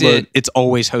host download, it. It's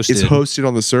always hosted. it's hosted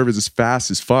on the servers as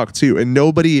fast as fuck too. And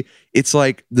nobody, it's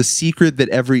like the secret that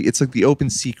it's like the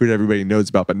open secret everybody knows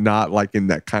about, but not like in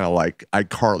that kind of like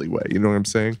iCarly way. You know what I'm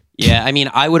saying? Yeah, I mean,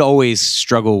 I would always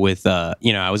struggle with, I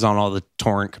was on all the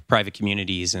torrent private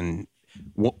communities and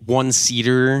one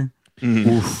seater.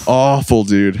 Awful,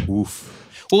 dude. Oof.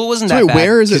 Well, it wasn't So that wait, bad.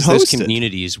 where is it 'cause those hosted?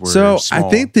 communities were So small. I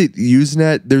think that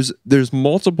Usenet, there's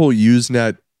multiple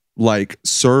Usenet like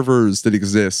servers that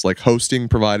exist, like hosting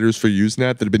providers for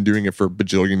Usenet that have been doing it for a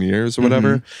bajillion years or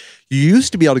whatever. You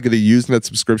used to be able to get a Usenet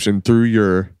subscription through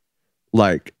your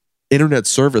like internet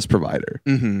service provider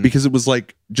because it was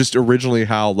like just originally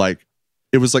how like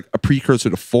it was like a precursor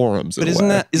to forums. But isn't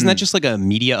that just like a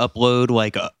media upload,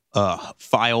 like a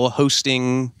file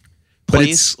hosting But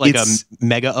place, like a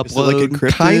mega Is it like upload?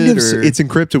 encrypted? kind of or- it's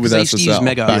encrypted with I SSL. used to use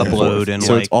Mega back and Upload forth. and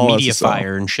So it's like all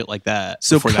MediaFire and shit like that.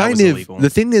 So before that kind was of illegal. the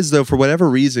thing is though, for whatever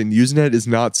reason, Usenet is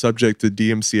not subject to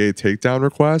DMCA takedown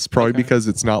requests, probably because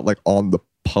it's not like on the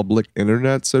public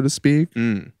internet, so to speak.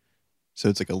 So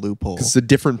it's like a loophole. It's a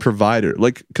different provider.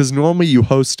 Like because normally you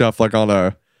host stuff like on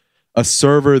a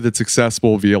server that's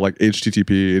accessible via like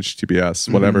HTTP,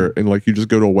 HTTPS, whatever, and like you just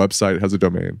go to a website, it has a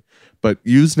domain. But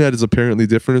Usenet is apparently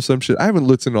different or some shit. I haven't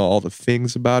looked into all the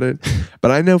things about it,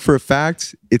 but I know for a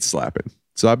fact it's slapping.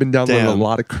 So I've been downloading a Damn.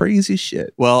 lot of crazy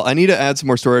shit. Well, I need to add some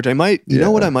more storage. I might, you Yeah.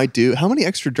 know what I might do? How many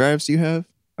extra drives do you have?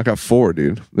 I got 4,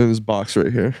 dude. In this box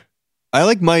right here. I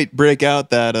like might break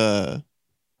out that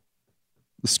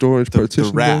The storage the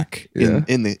partition. rack Yeah.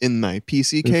 in my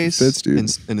PC If it case fits, dude.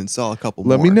 and install a couple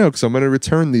Let more. me know because I'm going to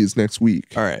return these next week.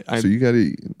 All right, So you got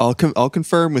to, I'll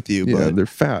confirm with you. yeah, they're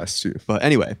fast too. But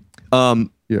anyway,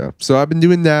 Yeah. So I've been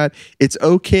doing that. It's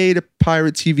okay to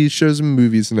pirate TV shows and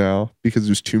movies now because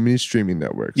there's too many streaming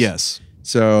networks. yes,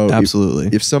 So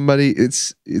absolutely. if somebody,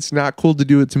 it's not cool to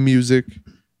do it to music,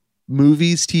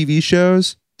 movies, TV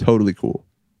shows, totally cool.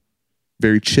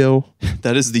 Very chill.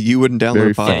 That is the You Wouldn't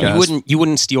Very Download fun. yeah, podcast. you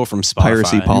wouldn't steal from Spotify.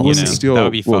 Piracy you policy. know? Still, That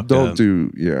would be well, fucked don't up.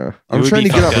 do. Yeah. I'm would trying be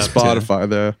to get off fucked of up, too. Spotify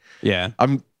though. Yeah,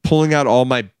 I'm pulling out all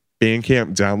my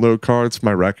Bandcamp download cards for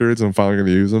my records. I'm finally going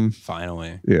to use them.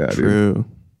 finally. Yeah, dude. True.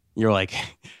 You're like,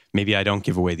 maybe I don't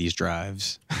give away these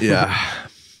drives. Yeah.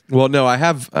 Well, no, I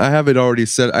have it already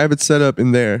set. I have it set up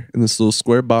in there in this little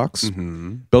square box.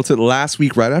 Mm-hmm. Built it last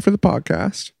week right after the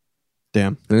podcast,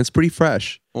 Damn. and it's pretty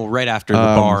fresh. Well, right after the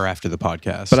bar, after the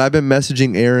podcast. But I've been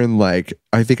messaging Aaron like,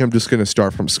 I think I'm just going to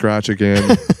start from scratch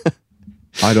again.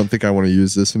 I don't think I want to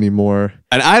use this anymore.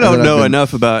 And I don't then I've know been-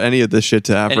 enough about any of this shit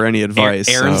to offer any advice.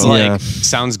 Aaron's so- like, Yeah.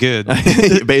 sounds good.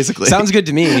 basically, Sounds good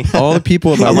to me. All the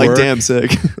people at my I'm like work, damn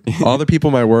sick. all the people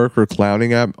at my work were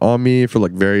clowning on me for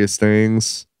like various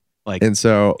things. Like, And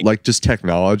so like just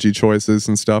technology choices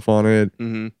and stuff on it.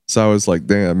 So I was like,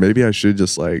 damn, maybe I should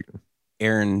just like,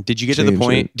 Aaron, did you get to the Change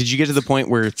point? it. Did you get to the point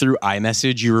where through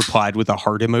iMessage you replied with a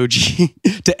heart emoji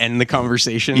to end the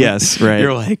conversation? Yes, right.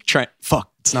 You're like,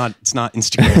 fuck, it's not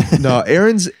Instagram. no,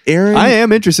 Aaron. I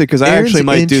am interested because I Aaron's actually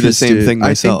might do the same interested. thing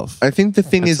myself. I think the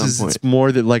thing at is some it's point.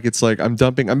 more that like it's like I'm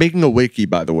making a wiki,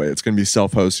 by the way. It's going to be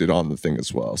self-hosted on the thing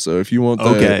as well. So if you want the,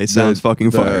 Okay, sounds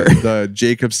fucking fire. the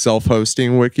Jacob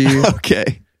self-hosting wiki.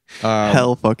 Okay. um,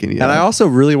 Hell fucking yeah. And I also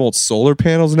really want solar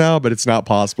panels now, but it's not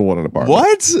possible in an apartment.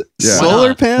 What? Yeah. Solar Why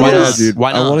not? panels? Why Yeah, not? dude. Why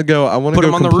I not? want to go. I want to Put go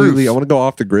 'em on the completely. roof. I want to go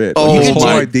off the grid. Oh Like, this whole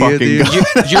my idea, fucking dude.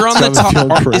 God. You're on the Sounds top.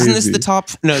 feeling Isn't this crazy. the top?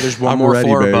 No, there's one I'm more ready,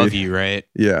 floor baby. above you, right?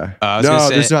 Yeah. I was No, gonna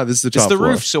say, there's not. This is the It's top the floor.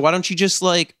 roof. So why don't you just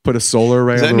like, Put a solar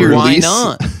array Is that on in the your roof. why lease?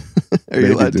 not? Are you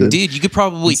Maybe, allowed to dude. Dude, you could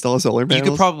probably install solar you panels?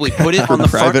 could probably put it for on the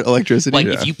private front. electricity? Like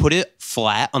Yeah. if you put it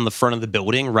flat on the front of the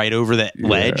building, right over that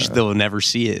ledge, Yeah. they'll never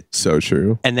see it. So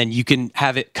true. And then you can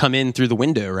have it come in through the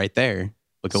window right there,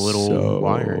 like a little So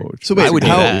wire. So wait, I would do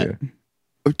how-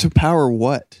 that. To power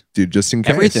what? Dude, just in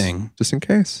case. Everything. Just in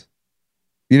case.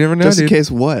 You never know, Just in dude.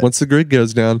 case what? Once the grid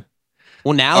goes down.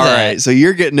 Well, now All that right, so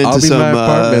you're getting I'll into be some my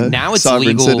apartment. Now it's sovereign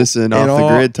legal. citizen And off the all-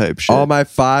 grid type shit. All my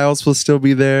files will still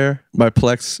be there. My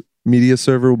Plex media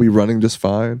server will be running just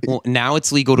fine. well, now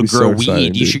it's legal to Be so grow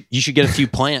exciting, weed. dude. You should get a few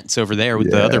plants over there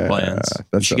with the other Yeah, plants. that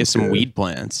You should get sounds some good. weed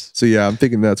plants So yeah, I'm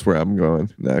thinking that's where I'm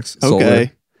going next. Solar.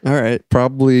 Okay. All right.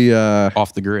 Probably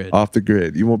off the grid. off the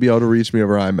grid. You won't be able to reach me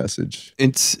over iMessage.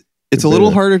 It's a little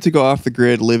harder to go off the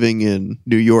grid living in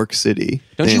New York City.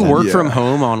 Don't you than- work Yeah. from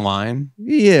home online?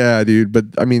 Yeah, dude. But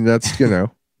I mean, that's,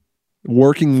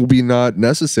 working will be not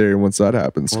necessary once that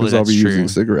happens Well, because I'll be that's using true.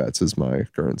 cigarettes as my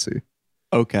currency.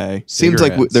 Okay. Seems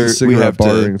like Cigarettes. we have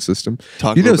bartering to system.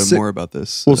 talk You a know, little bit more about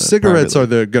this. Well, cigarettes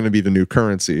privately. are going to be the new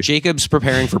currency. Jacob's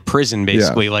preparing for prison,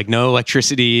 basically. Like no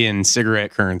electricity and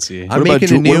cigarette currency. I'm What about,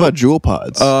 making a new- what about Juul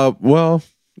pods? Well,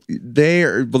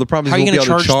 the problem is How are you going to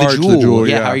charge the Juul?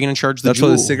 Yeah, how are you going to charge the That's Juul? why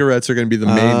the cigarettes are going to be the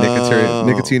main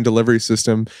nicotine delivery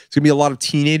system. It's going to be a lot of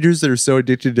teenagers that are so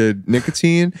addicted to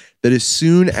nicotine that as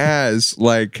soon as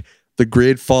like the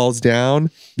grid falls down,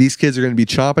 these kids are going to be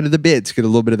chomping at the bit to get a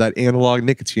little bit of that analog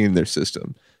nicotine in their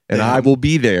system. And I will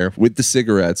be there with the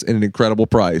cigarettes at an incredible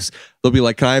price. They'll be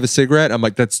like, "Can I have a cigarette?" I'm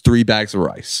like, "That's 3 bags of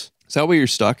rice." Is that why you're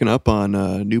stocking up on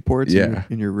Newports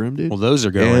in your room, dude? Well, those are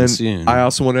going And soon. I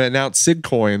also want to announce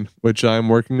SigCoin, which I'm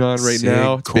working on right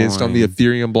now. It's based on the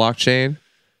Ethereum blockchain.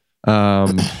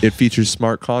 It features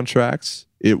smart contracts.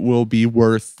 It will be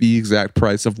worth the exact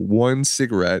price of one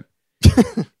cigarette.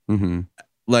 Mhm.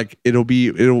 Like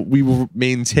we will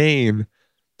maintain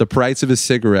the price of a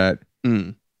cigarette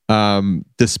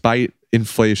despite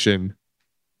inflation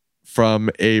from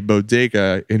a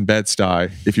bodega in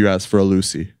Bed-Stuy if you ask for a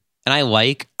Lucy. And I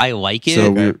like it.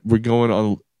 So we're going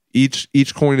on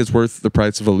each coin is worth the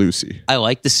price of a Lucy. I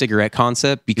like the cigarette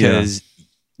concept because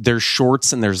there's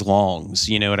shorts and there's longs.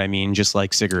 You know what I mean? Just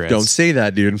like cigarettes. Don't say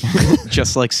that, dude.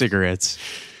 Just like cigarettes.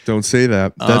 Don't say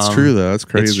that. That's true though. That's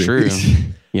crazy. It's true.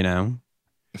 You know?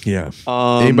 Yeah.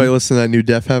 Anybody listen to that new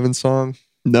Def Heaven song?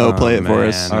 No, play it for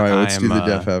us. man. All right, let's do the I'm,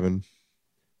 Def Heaven.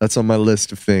 That's on my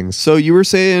list of things. So you were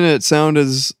saying it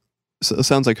sounds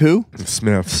like who?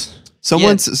 Smiths.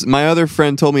 My other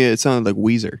friend told me it sounded like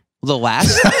Weezer. The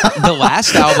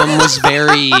last album was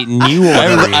very new order.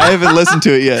 I haven't listened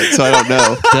to it yet, so I don't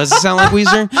know. Does it sound like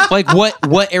Weezer? Like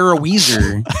what era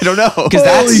Weezer? I don't know. Because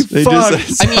that's They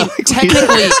just- I mean,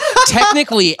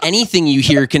 technically anything you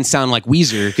hear can sound like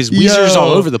Weezer because Weezer's all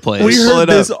over the place. We Pull heard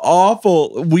it up. this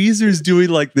awful Weezer's doing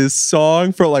like this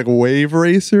song for like Wave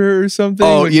Racer or something.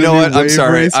 Oh, like you the know new what? I'm Wave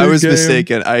sorry. Racer I was game.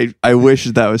 mistaken. I wish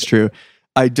that was true.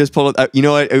 I just pulled it. You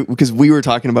know what? Because we were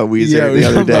talking about Weezer Yeah, the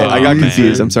other day. oh, I got man.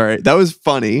 confused. I'm sorry. That was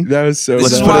funny. That was so Let's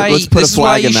This is dumb. put it- why, let's put a this is why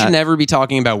flag you in should that. never be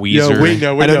talking about Weezer. Yo, wait,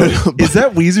 no. I don't know. Is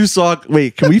that Weezer song?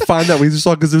 Wait, can we find that Weezer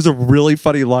song? Because there's a really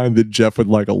funny line that Jeff would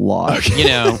like a lot. You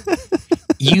know,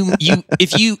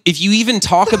 if you even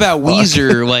talk about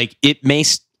Weezer, like it may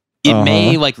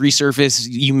like resurface.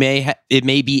 It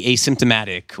may be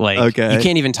asymptomatic. Like Okay. you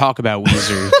can't even talk about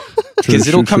Weezer because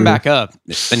it'll come back up,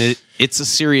 and it's a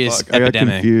serious I got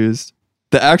epidemic. confused.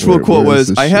 The actual quote where is was,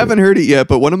 this I shit? haven't heard it yet,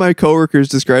 but one of my coworkers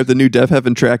described the new Def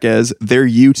Heaven track as, they're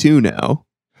you too now.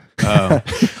 Oh.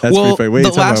 That's Well, pretty funny. Wait, the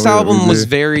tell me last about album was Weezer.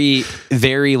 very,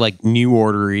 very like new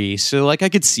ordery. So like I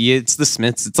could see it. It's the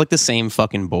Smiths. It's like the same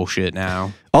fucking bullshit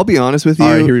now. I'll be honest with you.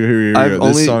 All right, here we I've go.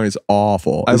 only- This song is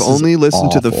awful. I've This is only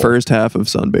listened to the awful. first half of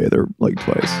Sunbather like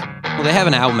twice. Well, they have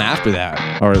an album after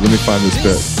that. All right, let me find this bit.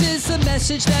 This is a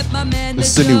message that my man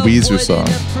This is a new Weezer song.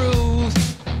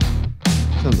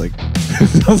 Sounds like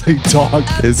Sounds like dog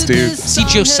piss, dude. See,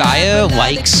 Josiah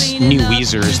likes new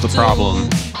Weezer is the problem.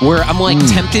 Where I'm like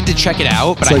tempted to check it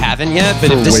out, but It's I like haven't yet. But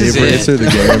For if this Wave is Racer, it, the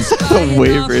game. the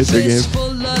Wave Racer game.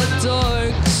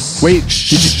 Wait,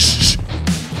 shh.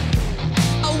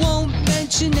 I won't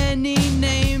mention any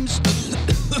names.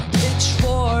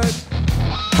 Pitchfork.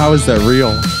 How is that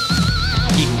real?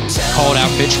 he called out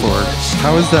Pitchfork.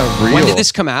 How is that real? When did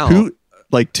this come out? Who?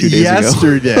 Like 2 days ago.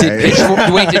 Yesterday.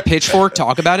 Did Pitchfork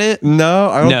talk about it? No,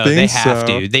 I don't No, think they so. have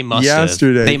to. They must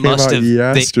yesterday. have. They It came must out have.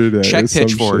 Yesterday. Check or some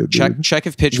Pitchfork. shit, dude. Check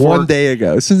if Pitchfork. 1 day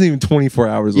ago. This isn't even 24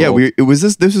 hours Yeah, old.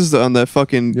 this was on that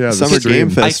fucking Yeah, the Summer stream. Game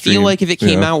Fest I stream. feel like if it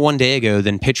came Yeah. out 1 day ago,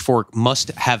 then Pitchfork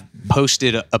must have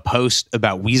posted a post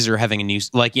about Weezer having a new,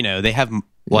 like, you know, they have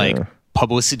like Yeah.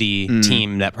 publicity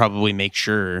team that probably makes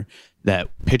sure that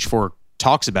Pitchfork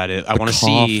talks about it. I The want to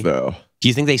cough, see. though. Do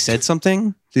you think they said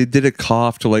something? They did a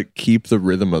cough to like keep the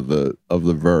rhythm of the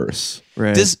verse.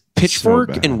 right. Does Pitchfork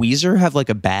bad. and Weezer have like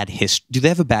a bad history? Do they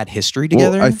have a bad history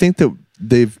together? Well, I think that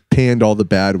they've panned all the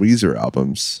bad Weezer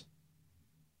albums,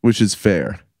 which is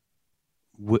fair.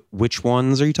 Which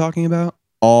ones are you talking about?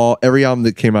 Every album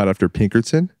that came out after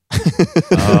Pinkerton.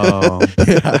 Oh,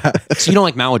 so you don't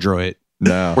like Maladroit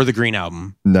No, or the Green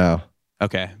Album? no.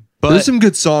 Okay, but There's some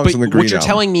good songs but on the Green what you're album.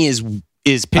 telling me is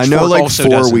I Pitchfork know like also 4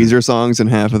 doesn't. Weezer songs and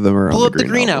half of them are Pull on up the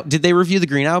Green album. Album. Did they review the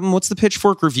Green Album? What's the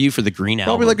Pitchfork review for the Green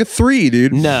Album? Probably like a 3,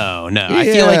 dude. No. I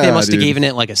feel like they Yeah, must have dude. given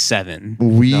it like a 7.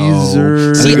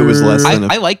 Weezer. I think it was less than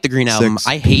I like the Green Album. 6.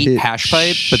 I hate Hash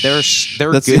Pipe, but there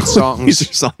are That's good the songs.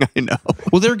 Weezer song I know.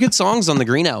 Well, there are good songs on the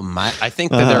Green Album. I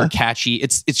think that they're catchy.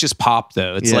 It's just pop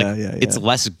though. It's Yeah, like yeah. it's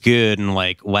less good and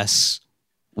like less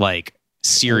like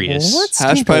serious. What?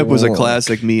 Hash Pipe was a Whoa.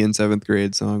 classic me in 7th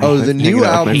grade song. Oh, the Hanging new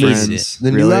out with my album is- friends.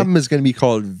 The new Really? album is going to be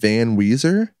called Van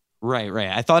Weezer. Right.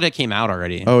 I thought it came out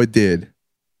already. Oh, it did.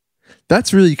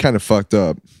 That's really kind of fucked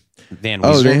up. Van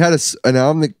Oh, Weezer, they had an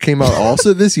album that came out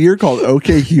also this year called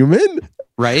OK Human.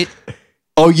 right?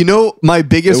 Oh, you know, my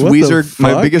biggest What the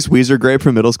Weezer gripe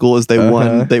from middle school is they Uh-huh.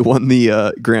 won the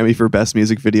Grammy for best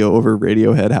music video over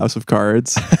Radiohead House of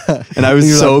Cards, and I was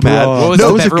You're so like, mad. bro, What was that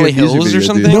it, was a Beverly good music Hills or video,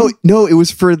 something? dude. No, it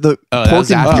was for the Oh, that Pork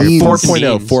was and after Beans.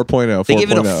 4.0, Beans. 4.0. They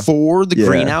gave it a 4. The Yeah,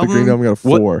 Green the album. Green album got a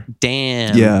What? 4.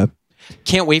 Damn. Yeah,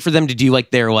 Can't wait for them to do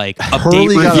like their like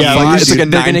Hurley update got a reviews. yeah, five, it's like a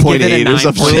They're gonna give it a 9.8 or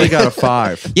something. Hurley 9.8. got a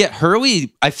 5. Yeah,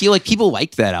 Hurley. I feel like people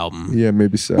liked that album. Yeah,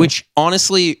 maybe so. Which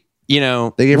honestly, you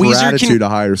know, they gave Weezer Ratitude a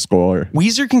higher score.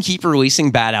 Weezer can keep releasing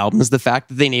bad albums. The fact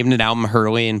that they named an album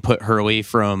Hurley and put Hurley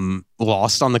from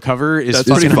Lost on the cover is That's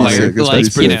fucking pretty funny. hilarious. That's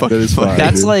Like, pretty you know, sick. That is fire,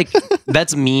 that's dude. like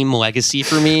that's meme legacy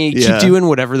for me. Yeah. Keep doing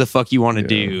whatever the fuck you want to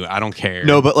Yeah. do. I don't care.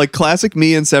 no, but like classic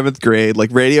me in 7th grade,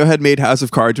 like Radiohead made House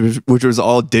of Cards, which was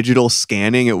all digital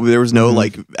scanning. There was no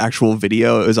like actual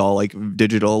video. It was all like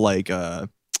digital, like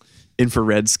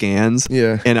infrared scans.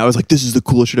 Yeah. And I was like, this is the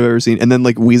coolest shit I've ever seen. And then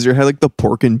like Weezer had like the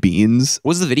Pork and Beans. What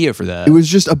was the video for that? It was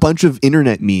just a bunch of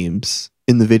internet memes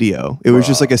in the video. It was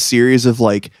just like a series of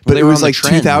like, but they it were was on the like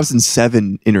trend.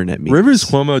 2007 internet memes. Rivers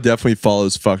Cuomo definitely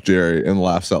follows Fuck Jerry and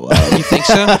laughs out loud. You think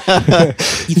so?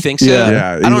 You think so? Yeah.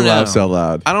 Yeah, he I don't laughs know. out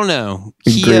loud. I don't know.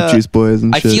 And He, Grape Juice Boys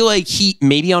and I shit. feel like he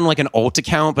maybe on like an alt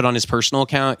account, but on his personal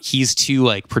account, he's too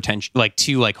like pretentious, like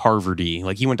too like Harvard-y.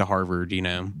 Like he went to Harvard, you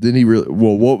know. Didn't he really?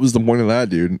 Well, what was the point of that,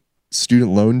 dude?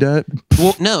 Student loan debt?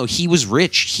 Well, no, he was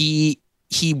rich. He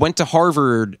went to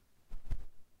Harvard.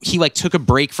 He like took a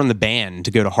break from the band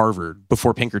to go to Harvard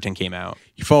before Pinkerton came out.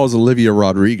 He follows Olivia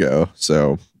Rodrigo,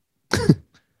 so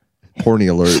horny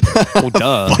alert. Well,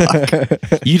 duh.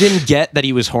 You didn't get that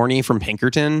he was horny from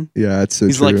Pinkerton? Yeah, that's so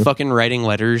He's true. like fucking writing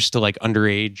letters to like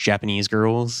underage Japanese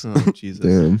girls. Oh,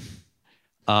 Jesus.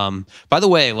 Damn. By the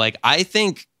way, like I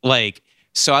think like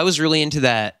so I was really into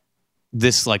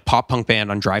this like pop punk band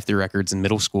on Drive Thru Records in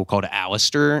middle school called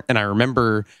Alistair, and I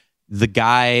remember the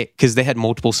guy because they had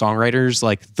multiple songwriters.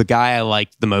 Like the guy I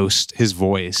liked the most, his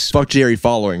voice. Fuck Jerry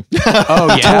following.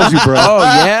 Oh yeah, Told you, bro. Oh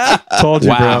yeah, Told you,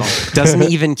 wow. bro. Doesn't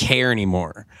even care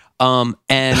anymore. And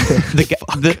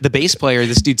the bass player,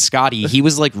 this dude Scotty, he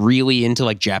was like really into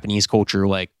like Japanese culture,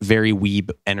 like very weeb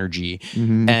energy,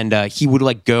 Mhm. and he would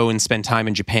like go and spend time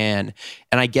in Japan.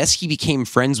 And I guess he became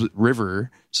friends with River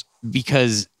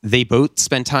because they both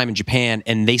spent time in Japan,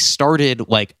 and they started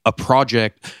like a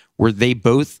project where they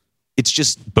both. It's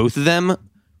just both of them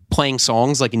playing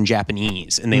songs like in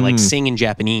Japanese, and they like sing in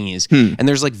Japanese. And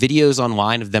there's like videos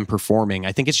online of them performing.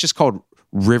 I think it's just called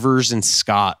Rivers and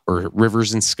Scott or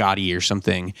Rivers and Scotty or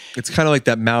something, It's kind of like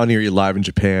that Mount Erie live in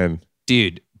Japan.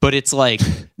 dude. But it's like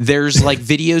there's like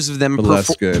videos of them But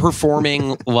less good.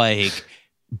 performing like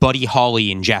Buddy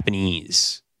Holly in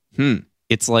Japanese.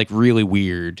 It's like really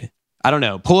weird. I don't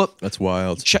know. Pull up, That's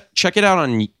wild. check it out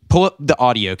on. Pull up the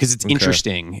audio because it's Okay.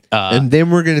 interesting. And then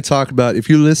we're going to talk about, if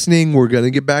you're listening, we're going to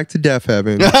get back to Deaf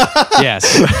Heaven.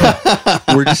 Yes,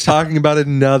 We're just talking about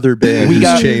another band We who's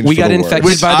got- changed we for got the infected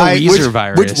worse. by the Weezer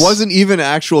virus. Which wasn't even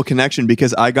actual connection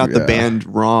because I got the Yeah. band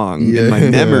wrong Yeah. in my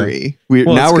memory.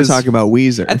 Well, Now it's we're 'cause- talking about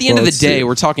Weezer. at the end Well, of the let's day, see.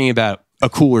 we're talking about a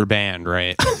cooler band,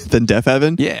 right? Then Deaf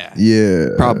Heaven? Yeah. Yeah.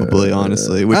 Probably,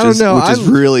 honestly. Which I don't is know. which is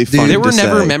really dude, funny. There were to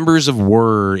never say. members of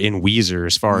Were in Weezer,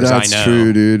 as far as That's I know.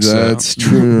 true, dude. So, That's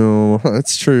true.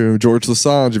 That's true. George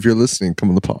Lasange, if you're listening, come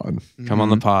on the pod. come on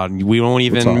the pod. We won't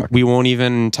talk.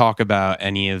 even talk about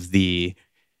any of the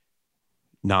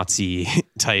Nazi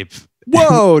type.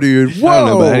 Whoa, dude. Whoa. I don't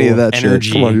know about any of that shit.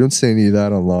 Energy. Come on, you don't say any of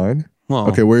that online. Well,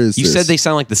 Okay, where is you this? said they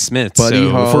sound like the Smiths. Buddy so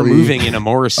if we're Holly. moving in a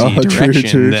Morrissey Oh, true,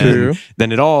 direction, true.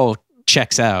 then it all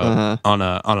checks out Uh-huh. on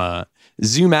a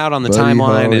zoom out on the Buddy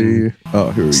timeline. And Holly.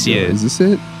 Oh, here we see go. it. Is this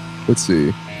it? Let's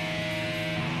see.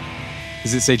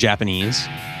 does it say Japanese?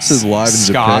 This is live in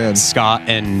Japan. Scott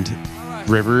and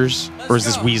Rivers, or is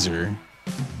this Weezer?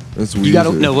 That's You gotta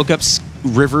Weezer. no look up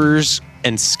Rivers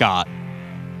and Scott,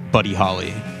 Buddy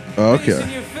Holly. Oh,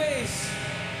 okay.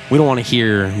 We don't want to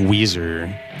hear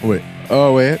Weezer. Wait.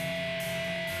 Oh, wait.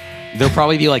 There'll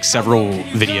probably be like several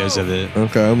videos of it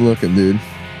Okay, I'm looking, dude.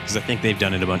 because I think they've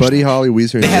done it a bunch. Buddy Holly,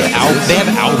 Weezer. They have they have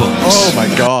albums. Oh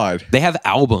my god. They have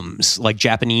albums like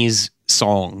Japanese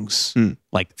songs, Hmm.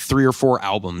 like 3 or 4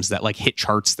 albums that like hit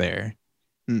charts there,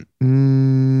 and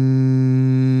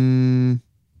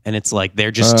it's like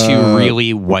they're just two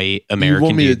really white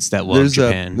American dudes that love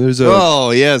Japan. There's a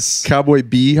Oh, yes. Cowboy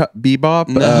Bebop.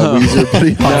 No. Weezer,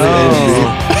 Buddy Holly.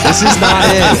 No, this is not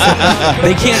it.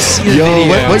 They can't see the Yo,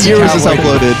 video. what It's year was this Cowboy-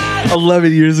 uploaded?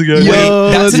 11 years ago. Yo,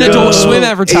 Wait, that's an let's Adult go. Swim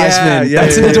advertisement. Yeah,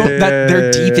 That's an yeah, adult. yeah, That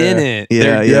they're deep in it. Yeah,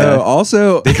 They're- yeah. Yo,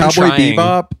 also, They've been Cowboy trying.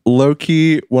 Bebop, low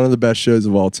key, one of the best shows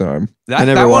of all time. I That,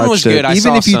 never that one watched was it. good. I even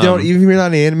saw if you some. don't, even if you're not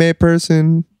an anime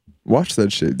person, watch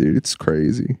that shit, dude. It's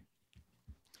crazy.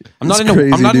 I'm not it's into.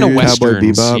 crazy, I'm not into dude. Cowboy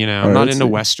westerns. Bebop. You know, I'm Alright, not let's into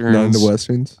see. westerns. Not into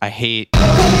westerns. I hate.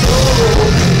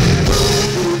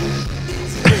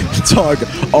 Talk.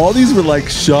 All these were like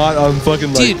shot on fucking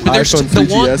like Dude, but there's iPhone the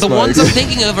 3GS ones I'm mics.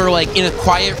 thinking of are like in a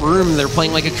quiet room. They're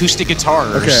playing like acoustic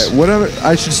guitars. Okay, whatever.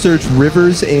 I should search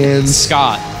Rivers and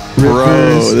Scott, Bro,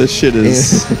 Rivers this shit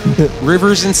is.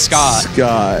 Rivers and Scott.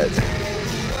 Scott.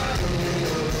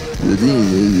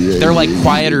 They're like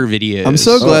quieter videos. I'm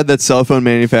so glad that cell phone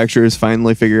manufacturers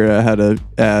finally figured out how to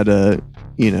add a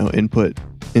input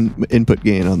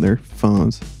gain on their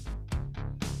phones.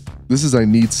 This is I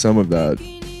need some of that.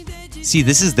 See,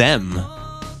 this is them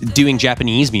doing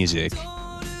Japanese music.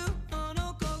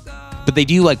 But they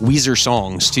do like Weezer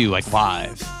songs too, like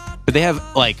live. But they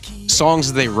have like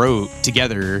songs that they wrote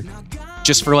together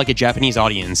just for like a Japanese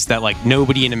audience that like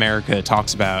nobody in America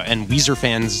talks about and Weezer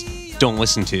fans don't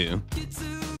listen to.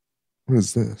 What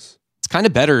is this? It's kind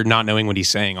of better not knowing what he's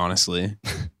saying, honestly.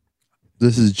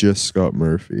 This is just Scott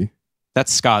Murphy.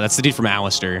 That's Scott. That's the dude from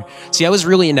Alistair. See, I was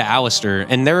really into Alistair,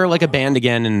 and they're like a band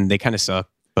again, and they kind of suck.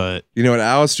 But You know what?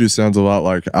 Alistair sounds a lot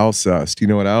like Alcest. You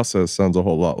know what? Alcest sounds a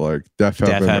whole lot like Def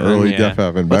Heaven, Heaven, early yeah. Def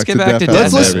Heaven. Let's get back to Def Let's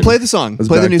Death listen. Heaven. Play the song. Let's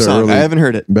Play the back new to song. early- I haven't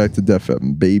heard it. Back to Def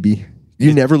Heaven, baby.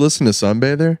 You never listened to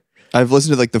Sunbather? I've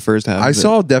listened to like the first half. I of it.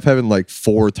 saw Def Heaven like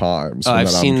 4 times. Oh, when I've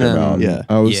that seen album came them. out. Yeah.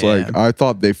 I was Yeah. like, I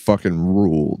thought they fucking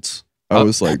ruled. I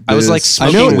was like, I was like, this- I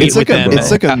know smoking weed it's like with a them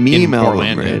it's like a in meme album,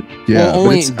 Orlando. right? yeah, well, but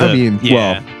only it's, the- I mean, yeah.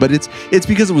 well, but it's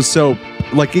because it was so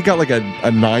like it got like a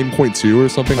 9.2 or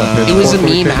something. on It was a Pitchfork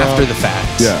when it meme came after out. the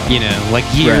fact. Yeah. You know, like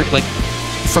Right. like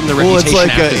from the Well, it's reputation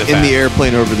like after the in fact. the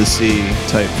airplane over the sea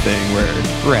type thing where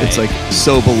Right. it's like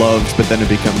so beloved, but then it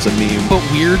becomes a meme. But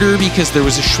weirder because there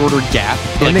was a shorter gap.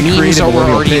 And Like they memes created were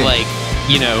Millennial already Pink. like,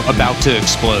 you know, about to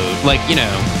explode. Like, you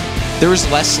know, there was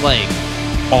less like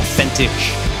authentic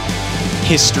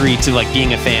history to like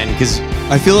being a fan because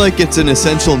I feel like it's an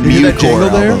essential You hear that Mewcore jingle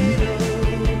there? album.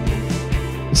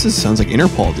 Sounds like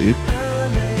Interpol, dude.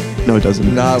 No, it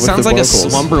doesn't. Not it with sounds the like a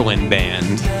vocals. Slumberland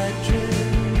band.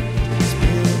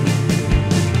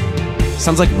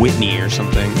 Sounds like Whitney or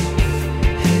something.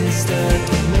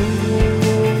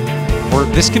 Or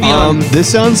this could be on.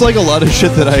 This sounds like a lot of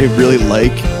shit that I really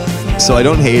like, so I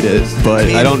don't hate it, but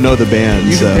I don't know the band.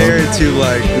 You so. compare it to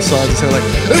like the songs that sound like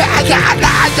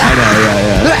I know,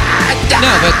 yeah.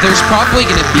 No, but there's probably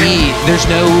gonna be there's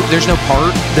no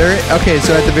part. they're okay.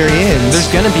 So at the very end, There's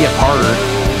gonna be a part.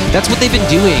 That's what they've been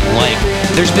doing. Like,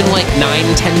 there's been like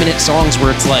 9-10 minute songs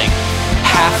where it's like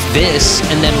half this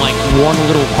and then like one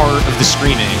little part of the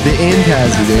screaming. the end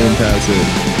has it. The end has it.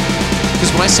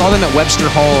 Because when I saw them at Webster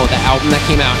Hall, the album that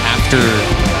came out after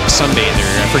Sunbather,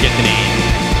 I forget the name.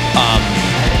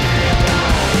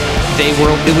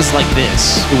 It was like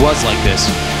this. It was like this.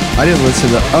 I didn't listen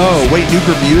to. Oh wait, New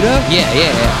Bermuda, Yeah.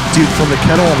 dude. From the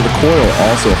kettle onto the coil,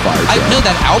 also a fire I track. know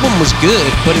that album was good,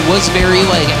 but it was very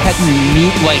like it had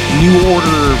new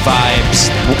order vibes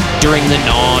during the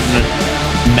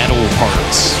non-metal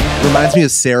parts. Reminds me of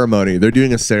Ceremony. They're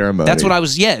doing a ceremony. That's what I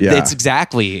was. Yeah, Yeah. it's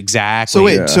exactly. So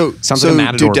wait, Yeah. so Sounds like a do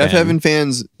Matador Def band. Heaven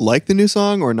fans like the new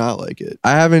song or not like it?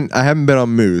 I haven't been on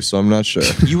Moose, so I'm not sure.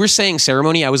 You were saying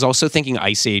Ceremony. I was also thinking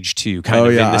Ice Age too, kind Oh,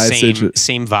 of yeah, in the Ice Age.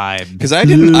 same vibe. Because I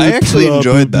actually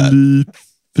enjoyed that.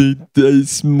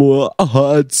 It's more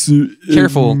hard to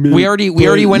Careful, we already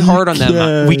went hard on them.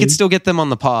 can. We could still get them on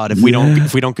the pod if we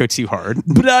don't go too hard.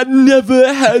 But I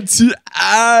never had to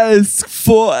ask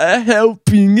for a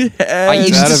helping hand. I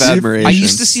used, out to of see, admiration. I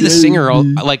used to see the singer.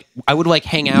 Like I would like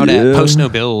hang out at Yeah. Post No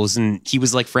Bills, and he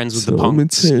was like friends with the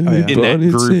punks yeah. in that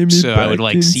group. So I would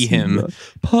like see him.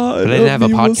 But I didn't have a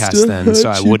podcast then, so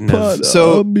I wouldn't have.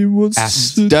 So,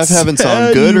 asked- Does Def Heaven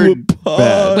sound good or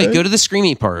bad? Wait, go to the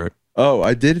screamy part. Oh,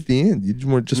 I did at the end. You just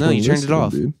want No, wanna you turned it listen,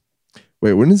 off. dude.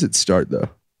 Wait, when does it start though?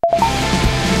 Maybe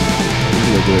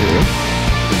I'll do it here.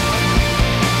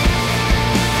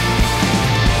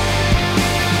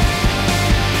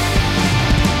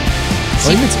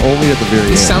 I think it's only at the very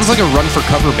end. It sounds like a Run for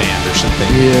Cover band or something.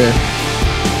 Yeah.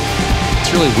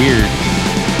 It's really weird.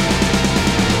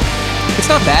 It's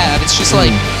not bad. It's just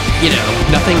like, you know,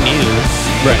 nothing new.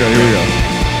 Right. Okay, here we go.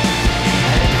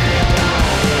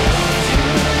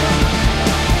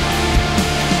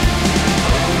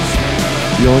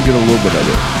 You only get a little bit of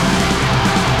it.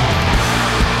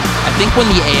 I think when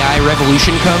the AI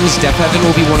revolution comes, Def Heaven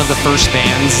will be one of the first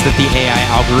bands that the AI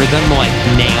algorithm like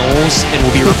nails and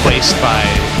will be replaced by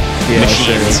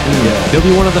machines. sure. They'll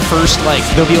be one of the first, like,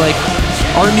 they'll be like,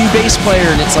 our new bass player,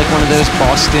 and it's like one of those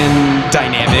Boston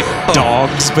Dynamic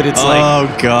dogs, but it's like, oh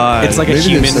god, it's like a Maybe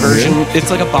human there's some version. real- It's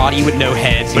like a body with no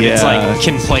head, but it's Yeah. like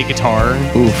can play guitar.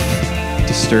 oof,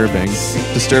 disturbing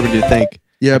to think.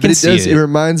 Yeah, but can it see does. it. It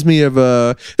reminds me of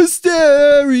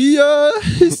hysteria,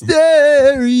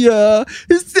 hysteria,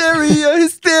 hysteria,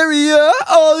 hysteria,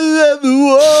 all over the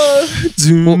world.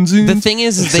 The thing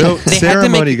is they So had to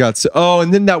Ceremony make got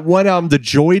and then that one album, the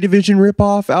Joy Division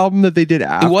ripoff album that they did it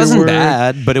afterward. wasn't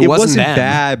bad, but it wasn't them.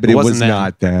 bad, but It it, wasn't was them.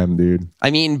 not them, dude.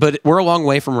 I mean, but we're a long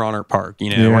way from Rohnert Park.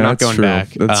 You know, we're not that's going true. back.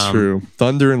 That's true.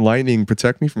 Thunder and lightning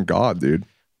protect me from God, dude.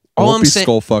 I All won't I'm be saying,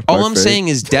 skull-fucked by all I'm fate. saying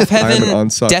is, Deaf I am an Heaven,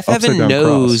 Deaf Heaven upside-down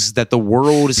knows cross. that the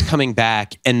world is coming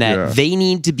back, and that Yeah. they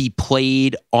need to be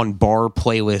played on bar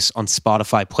playlists, on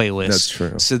Spotify playlists. That's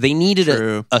true. So they needed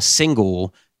True. a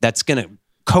single that's going to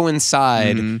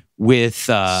coincide with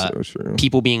So true.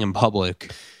 people being in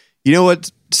public. You know what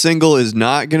single is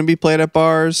not going to be played at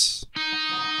bars?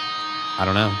 I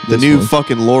don't know. The This new one.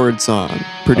 fucking Lord song,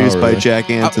 produced Oh, by really? Jack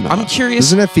Antonoff. I'm curious.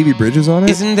 Doesn't that Phoebe Bridges on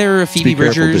it? Isn't there a Phoebe be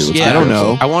careful, Bridgers? dude. Yeah, I don't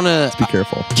know. I want to. Be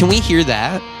careful. Can we hear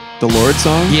that? The Lord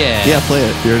song? Yeah. Yeah, play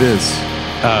it. Here it is.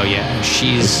 Oh yeah, This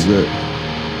she's. is it.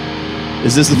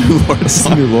 Is this the new Lord This is the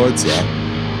song? new Lord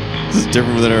song. This is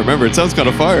different than I remember. It sounds kind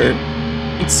of fire.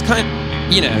 It's kind.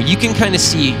 You know, you can kind of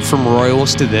see from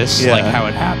Royals to this, Yeah. like how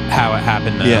it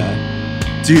happened. Though. Yeah.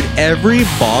 Dude, every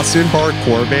Boston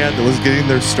hardcore band that was getting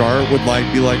their start would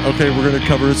be like, okay, we're gonna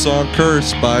cover a song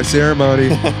 "Curse" by Ceremony,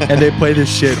 and they play this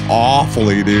shit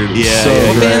awfully, dude. It was Yeah, so yeah,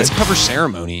 What great. bands cover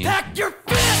Ceremony?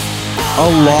 A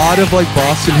lot of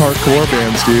Boston hardcore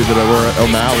bands, dude, that were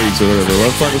O'Malley's or whatever. What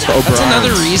the fuck was called? That's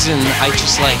another O'Brien's. reason I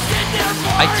just like.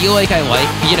 I feel like I like,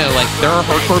 you know, like there are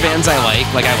hardcore bands I like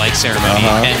I like Ceremony,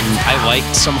 Uh-huh. and I like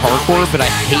some hardcore, but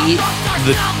I hate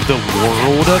the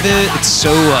world of it. It's so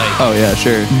like Oh, yeah,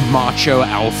 sure. macho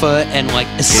alpha, and like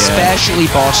especially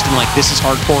Boston, like this is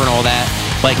hardcore and all that,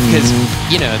 like because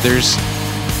you know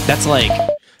that's like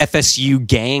FSU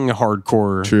gang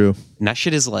hardcore. True. And that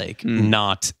shit is like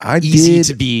not I easy did-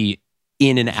 to be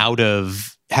in and out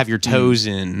of, have your toes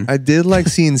in. I did like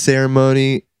seeing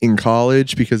Ceremony in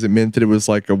college because it meant that it was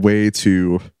like a way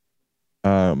to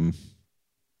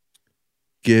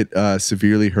get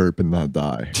severely hurt but not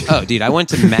die. Oh, dude, I went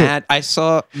to Mad. I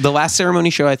saw the last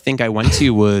Ceremony show I think I went to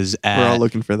was We're all at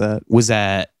looking for that.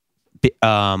 Shea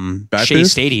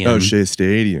Baptist? Stadium. Oh, Shea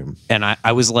Stadium. And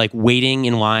I was like waiting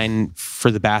in line for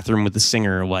the bathroom with the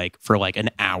singer like for like an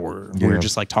hour. We were Yeah.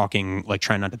 just like talking, like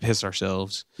trying not to piss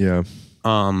ourselves. Yeah.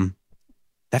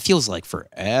 That feels like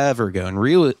forever ago. And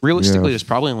realistically, Yeah. it was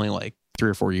probably only like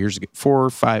 3 or 4 years ago, 4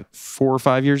 or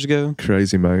 5 years ago.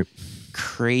 Crazy, mate.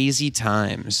 Crazy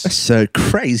times. So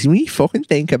crazy when you fucking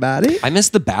think about it. I miss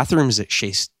the bathrooms at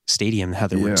Shea Stadium. How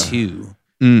there were Yeah. 2.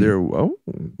 There, oh,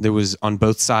 There was on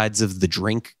both sides of the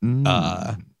drink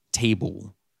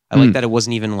table. I Mm. like that it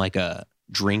wasn't even like a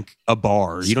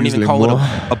bar. You don't even call it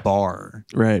a bar.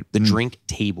 Right. The drink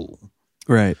table.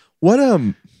 Right. what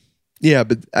yeah,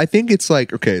 but I think it's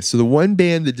like, okay, so the one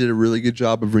band that did a really good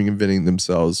job of reinventing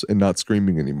themselves and not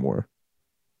screaming anymore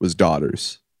was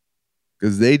Daughters,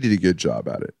 because they did a good job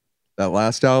at it. That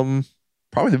last album,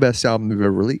 probably the best album they've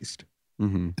ever released.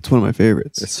 Mm-hmm. It's one of my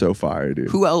favorites. It's so fire, dude.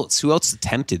 Who else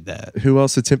attempted that? Who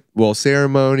else well,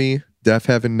 Ceremony, Deaf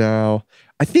Heaven Now.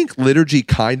 I think Liturgy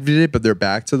kind of did it, but they're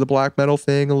back to the black metal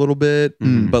thing a little bit.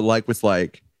 But like with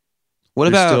like What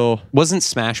They're about still- wasn't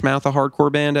Smash Mouth a hardcore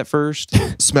band at first?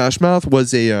 Smash Mouth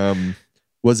was a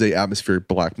atmospheric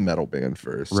black metal band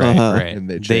first. Right, Uh-huh. right. And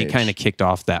they They changed. kind of kicked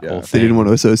off that Yeah. whole They thing. didn't want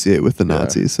to associate with the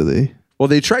Nazis, so they Well,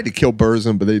 they tried to kill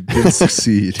Burzum, but they didn't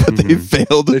succeed. they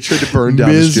failed They tried to burn down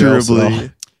his jail miserably. cell.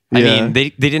 I Yeah. mean, they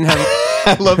didn't have.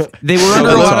 I love. They were under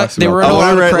a Nobody lot talks of. They about were that. under a I lot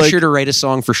wanna of write, pressure like- to write a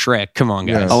song for Shrek. Come on,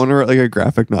 guys. Yeah. I want to write like a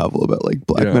graphic novel about like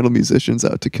black Yeah. metal musicians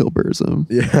out to kill Burzum.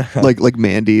 Yeah. Like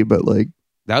Mandy, but like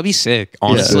That would be sick.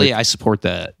 Honestly, I support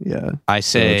that. yeah. I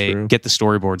say true. get the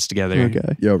storyboards together.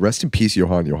 Okay. Yo, rest in peace,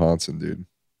 Johan Johansson, dude.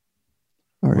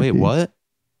 R.I.P. Wait, what?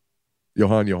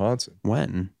 Johan Johansson.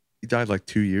 When? He died like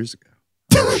 2 years ago.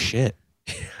 Oh, shit.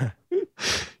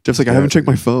 Jeff's like, I Yeah, haven't checked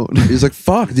my phone. He's like,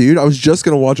 fuck, dude. I was just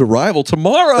going to watch Arrival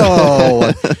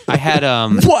tomorrow. I had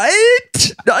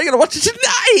What? No, I got to watch it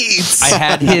tonight. I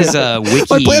had his wiki.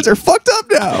 My plans are fucked up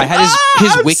now. I had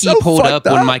his I'm wiki so pulled up fucked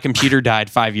when up. my computer died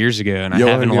 5 years ago, and I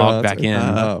Johan haven't logged back in.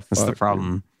 Johansson. Oh, That's the fuck,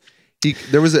 problem.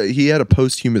 He had a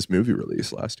posthumous movie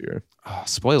release last year. Oh,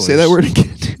 spoilers. Say that word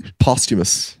again. dude.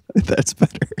 Posthumous. That's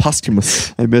better.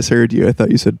 Posthumous. I misheard you. I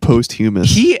thought you said posthumous.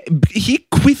 He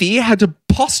Quiffy had a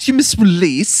posthumous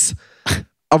release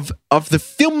of the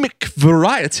filmic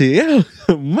variety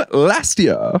last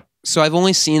year. So I've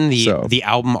only seen So. the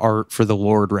album art for the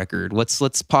Lorde record. Let's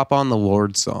pop on the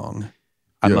Lorde song.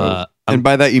 Yo. And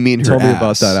by that you mean her Tell me ass.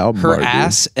 about that album. her art, dude.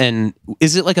 ass, and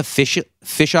is it like a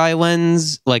fisheye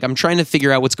lens? Like I'm trying to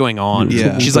figure out what's going on.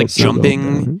 Yeah. She's like So dope, jumping,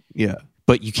 man. Yeah.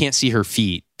 but you can't see her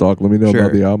feet. Dog, let me know Sure.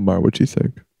 about the album art. What you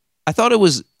think? I thought it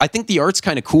was. I think the art's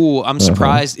kind of cool. I'm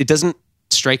surprised it doesn't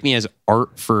strike me as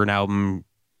art for an album,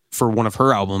 for one of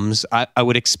her albums. I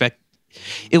would expect.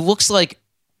 It looks like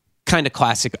kind of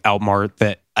classic album art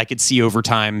that I could see over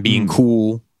time being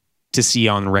cool to see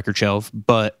on the record shelf,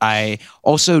 but I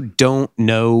also don't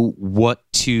know what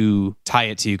to tie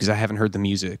it to because I haven't heard the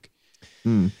music.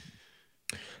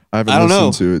 I haven't I don't listened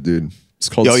know. to it, dude. It's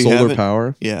called Yo, you Solar haven't?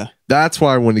 Power. Yeah. That's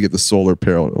why I wanted to get the solar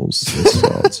panels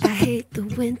installed. I hate the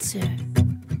winter,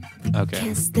 Okay.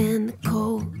 can't stand the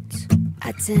cold.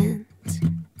 I tend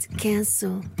to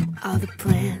cancel all the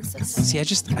plans. See,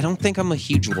 I don't think I'm a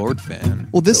huge Lorde fan.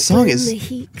 Well, this song is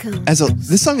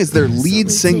this song is their lead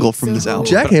single from this album.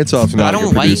 Jack Antonoff's not I a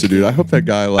don't good producer, like- dude. I hope that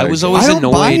guy like. I was always I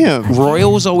don't buy annoyed. him.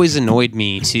 Royals always annoyed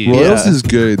me too. Royals Yeah. is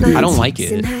good, dude. I don't like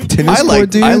it. Tennis I Court, like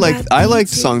dude. I liked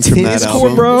songs from that Tennis album.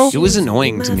 Court, bro. It was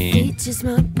annoying to me.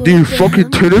 Dude, fucking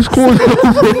tennis court.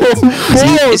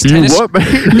 Is tennis- what, man?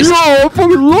 Yo, I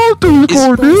fucking love tennis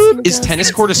court, dude. Is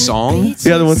Tennis Court a song?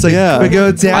 Yeah, the one's like, Yeah. we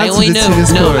go down I to only the know-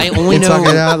 tennis no, court. I only and know- talk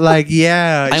it out like,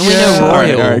 yeah. I only yeah. know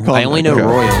Royal. All right, calm I only down. know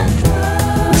Okay. Royal.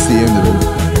 It's the end of it.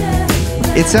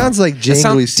 It sounds like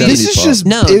jangly sound- This 70s is pop. just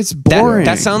No, it's boring.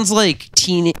 That sounds like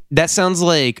That sounds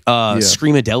like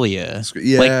Screamadelia.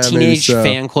 Yeah, like maybe teenage so.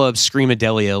 fan club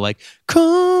Screamadelia. Like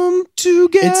come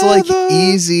together. It's like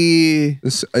easy.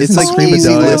 It's It's like like Scream easy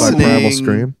by listening. Primal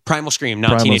Scream. Primal Scream, not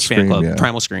Primal Teenage Scream, Fan Club. yeah.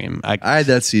 Primal Scream. I had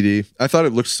that CD. I thought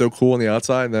it looked so cool on the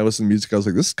outside, and I listened to music. I was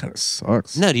like, this kind of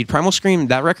sucks. No, dude, Primal Scream.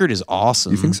 That record is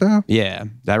awesome. You think so? Yeah,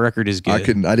 that record is good.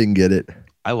 I didn't get it.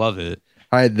 I love it.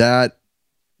 I had that.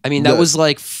 I mean, that The-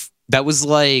 was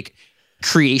like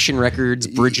Creation Records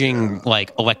bridging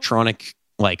like electronic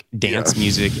like dance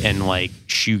music and like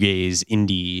shoegaze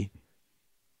indie.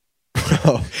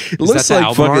 It Is looks that the like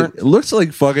album fucking. art? It looks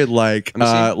like fucking like me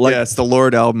see. like Yeah, it's the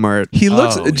Lord album art. he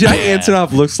looks. Oh, Jack yeah.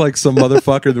 Antonoff looks like some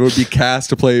motherfucker that would be cast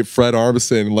to play Fred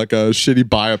Armisen in like a shitty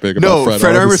biopic about No, Fred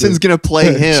Fred Armisen. Armisen's gonna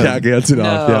play him. Jack Antonoff.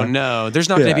 No, yeah. no, there's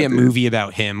not going Yeah, to be a dude. movie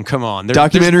about him. Come on,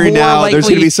 Documentary there's more now. There's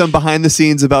likely- gonna be some behind the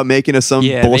scenes about making us some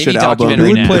Yeah, bullshit maybe album.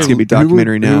 documentary and now. It's gonna be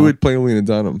documentary who now. Who would play Lena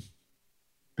Dunham?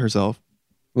 Herself.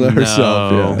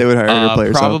 Herself. No. Yeah. They would hire her to play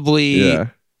herself.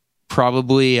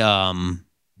 Probably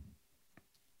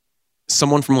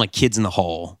someone from like Kids in the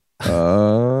Hall.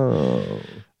 Oh.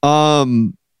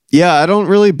 Yeah, I don't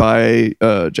really buy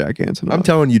Jack Antonoff. I'm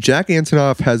telling you, Jack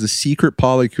Antonoff has a secret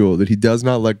polycule that he does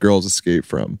not let girls escape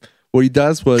from. What he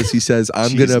does was he says,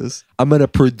 I'm Jesus. gonna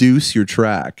produce your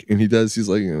track. And he's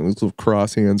like, you know, those little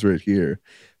cross hands right here.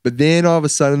 But then all of a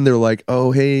sudden they're like,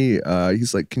 oh hey,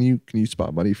 he's like, can you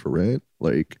spot money for rent?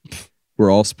 Like,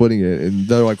 we're all splitting it. And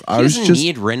they're like, He doesn't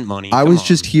need rent money. I Come was on.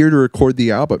 just here to record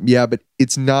the album. Yeah, but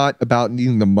it's not about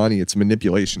needing the money. It's a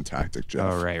manipulation tactic, Jeff.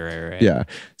 Oh right. Yeah.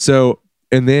 So,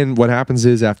 and then what happens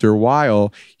is after a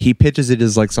while, he pitches it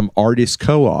as like some artist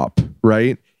co-op,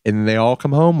 right? And then they all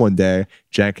come home one day.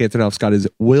 Jack Antonoff's got his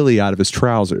willy out of his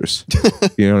trousers.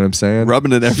 You know what I'm saying?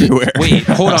 rubbing it everywhere. Wait,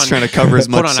 hold I was on. trying to cover as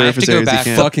Hold much on, I have to surface go area as back.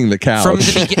 you can. Fucking the couch.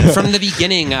 From the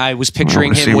beginning, I was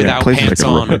picturing him without pants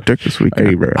on.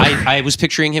 Hey, bro. I was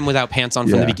picturing him without pants on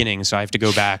from Yeah. the beginning, so I have to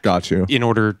go back Got you. in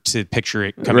order to picture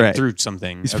it coming Right. through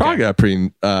something. He's Okay. probably got a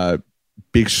pretty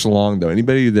big schlong though.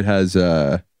 Anybody that has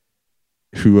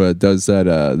who does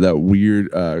that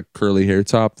weird curly hair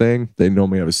top thing, they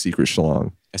normally have a secret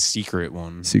schlong. a secret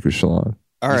one. Secret schlong.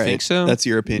 All You right, think so? That's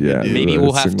your opinion. Yeah, dude. Maybe dude,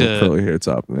 we'll it's have a to- curly hair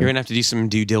top. Thing. You're gonna have to do some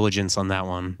due diligence on that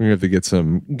one. I'm gonna have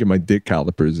to get my dick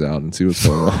calipers out and see what's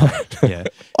going on. Yeah,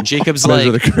 Jacob's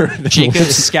Measure like the current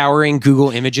Jacob's scouring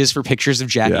Google Images for pictures of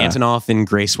Jack Yeah. Antonoff in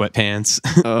gray sweatpants.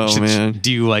 Oh Should man,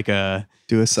 do like a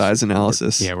do a size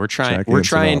analysis. yeah. We're trying Jack we're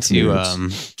trying Antonoff to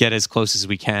nudes. get as close as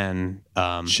we can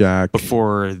Jack.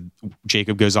 before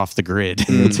Jacob goes off the grid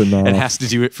Antonoff. and has to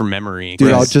do it from memory.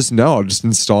 Dude, I'll 'Cause just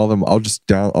install them. I'll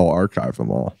archive them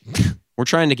all. we're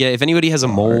trying to get if anybody has a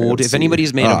mold, let's if see.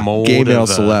 anybody's made a mold Gay male of,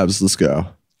 celebs. Let's go.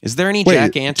 is there any Wait,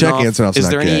 Jack Jack Antonoff? Antonoff's Is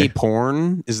not there any gay.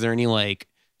 porn? Is there any like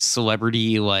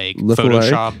celebrity like Look-alike?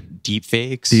 Photoshop deep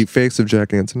fakes? Deep fakes of Jack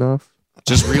Antonoff.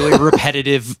 Just really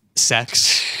repetitive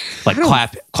sex, like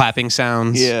clapping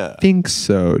sounds. Yeah. Think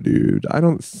so, dude. I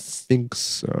don't think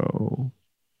so.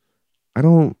 I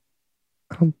don't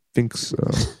think so.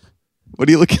 What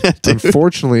are you looking at, dude?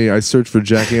 Unfortunately, I searched for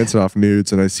Jack Antonoff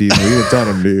nudes and I see Lena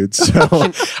Dunham nudes. So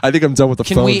I think I'm done with the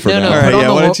Can phone we for no now. no All right, put, yeah,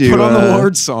 on, why don't you, put on the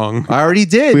Lord song? I already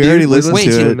did. We dude. already listened Wait, to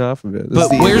listened it. enough of it.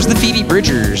 But where's the Phoebe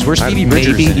Bridgers? Where's Phoebe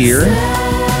Bridgers? maybe in? here?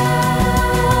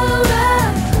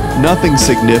 Nothing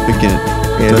significant.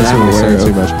 Yeah, it that doesn't I'm really aware sound too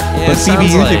of. much. Yeah, But it Phoebe,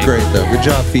 sounds you like- did great though. Good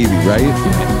job, Phoebe. Right?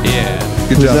 Yeah.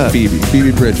 Good Who's job, that? Phoebe.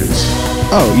 Phoebe Bridgers.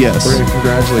 Oh, yes. We're gonna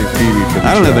congratulate Phoebe for the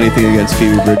I don't have show. anything against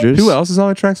Phoebe Bridgers. Who else is on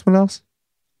the track? Someone else?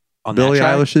 On Billie that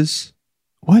track? Eilish's.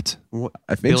 What?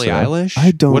 I think Billie so. Eilish?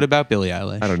 I don't- What about Billie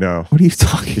Eilish? I don't know. What are you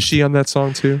talking Is she on that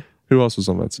song too? Who else was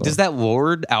on that song? Does that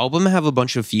Lord album have a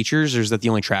bunch of features, or is that the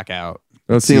only track out?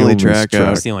 That's the only track out.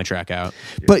 That's the only track out.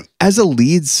 But as a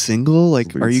lead single,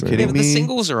 like, Lead are you single. Yeah, kidding but me? the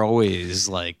singles are always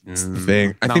like the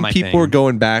thing. I not think my people thing. are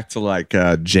going back to like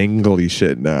jingly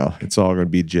shit now. It's all going to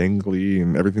be jingly,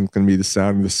 and everything's going to be the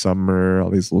sound of the summer. All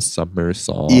these little summer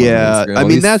songs. Yeah, All I mean,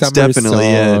 these that's summer definitely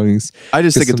it. songs. I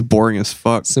just Get think it's some- boring as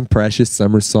fuck. Some precious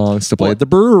summer songs to play Well, at the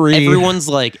brewery.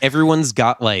 Everyone's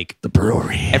got like the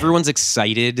brewery. everyone's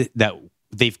excited that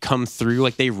they've come through.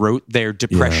 Like they wrote their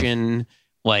depression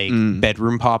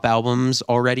bedroom pop albums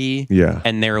already, Yeah.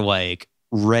 and they're like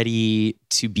ready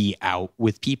to be out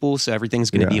with people. So everything's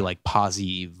going to Yeah. be like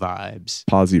posy vibes.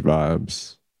 Posy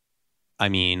vibes. I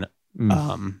mean,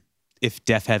 Mm. if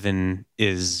Deaf Heaven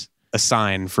is a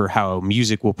sign for how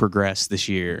music will progress this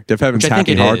year, Def Heaven's which I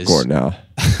think happy it is. hardcore now.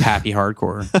 happy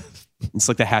hardcore. It's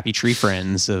like the Happy Tree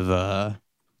Friends of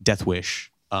Death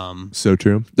Wish. So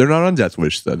true. They're not on Death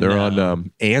Wish though. They're No.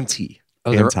 on Anti.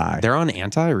 Oh, Anti. They're on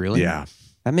Anti, really? Yeah,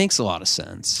 That makes a lot of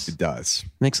sense. it does.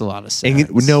 Makes a lot of sense.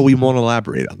 And no, we won't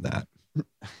elaborate on that.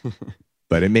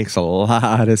 But it makes a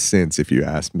lot of sense if you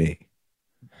ask me.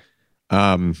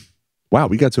 Wow,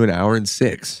 we got to an hour and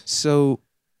 6. So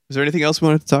Is there anything else we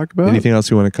wanted to talk about? Anything else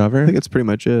you want to cover? I think that's pretty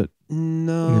much it.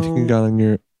 Anything you no, got on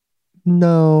your?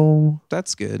 No,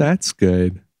 that's good. that's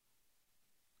good.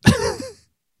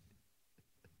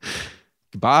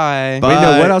 Goodbye. Bye. Wait,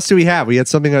 no. What else do we have? We had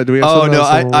something. Do we have Oh something no, else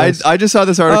on the I list? just saw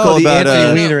this article the about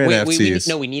Anthony Weiner we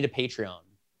NFTs. need a Patreon.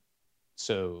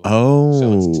 So Oh,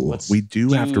 let's we do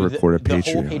have to record a the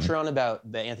whole Patreon. Patreon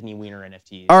about the Anthony Weiner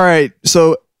NFTs. All right,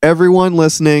 so everyone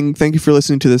listening, thank you for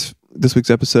listening to this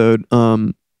week's episode.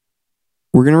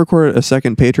 We're gonna record a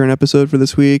second Patreon episode for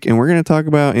this week, and we're gonna talk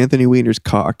about Anthony Weiner's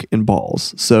cock and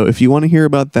balls. So if you want to hear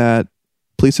about that,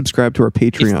 please subscribe to our If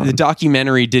Patreon. the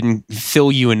documentary didn't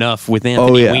fill you enough with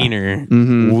Anthony yeah. Weiner,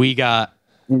 Mhm. we got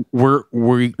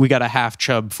a half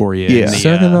chub for you. Yeah. in the,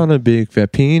 Sucking on a big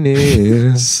fat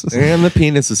penis, and the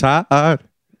penis is hot.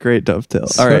 Great dovetail.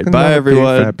 All right, Sucking bye on a big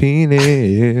everyone. fat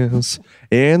penis,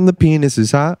 and the penis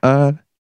is hot.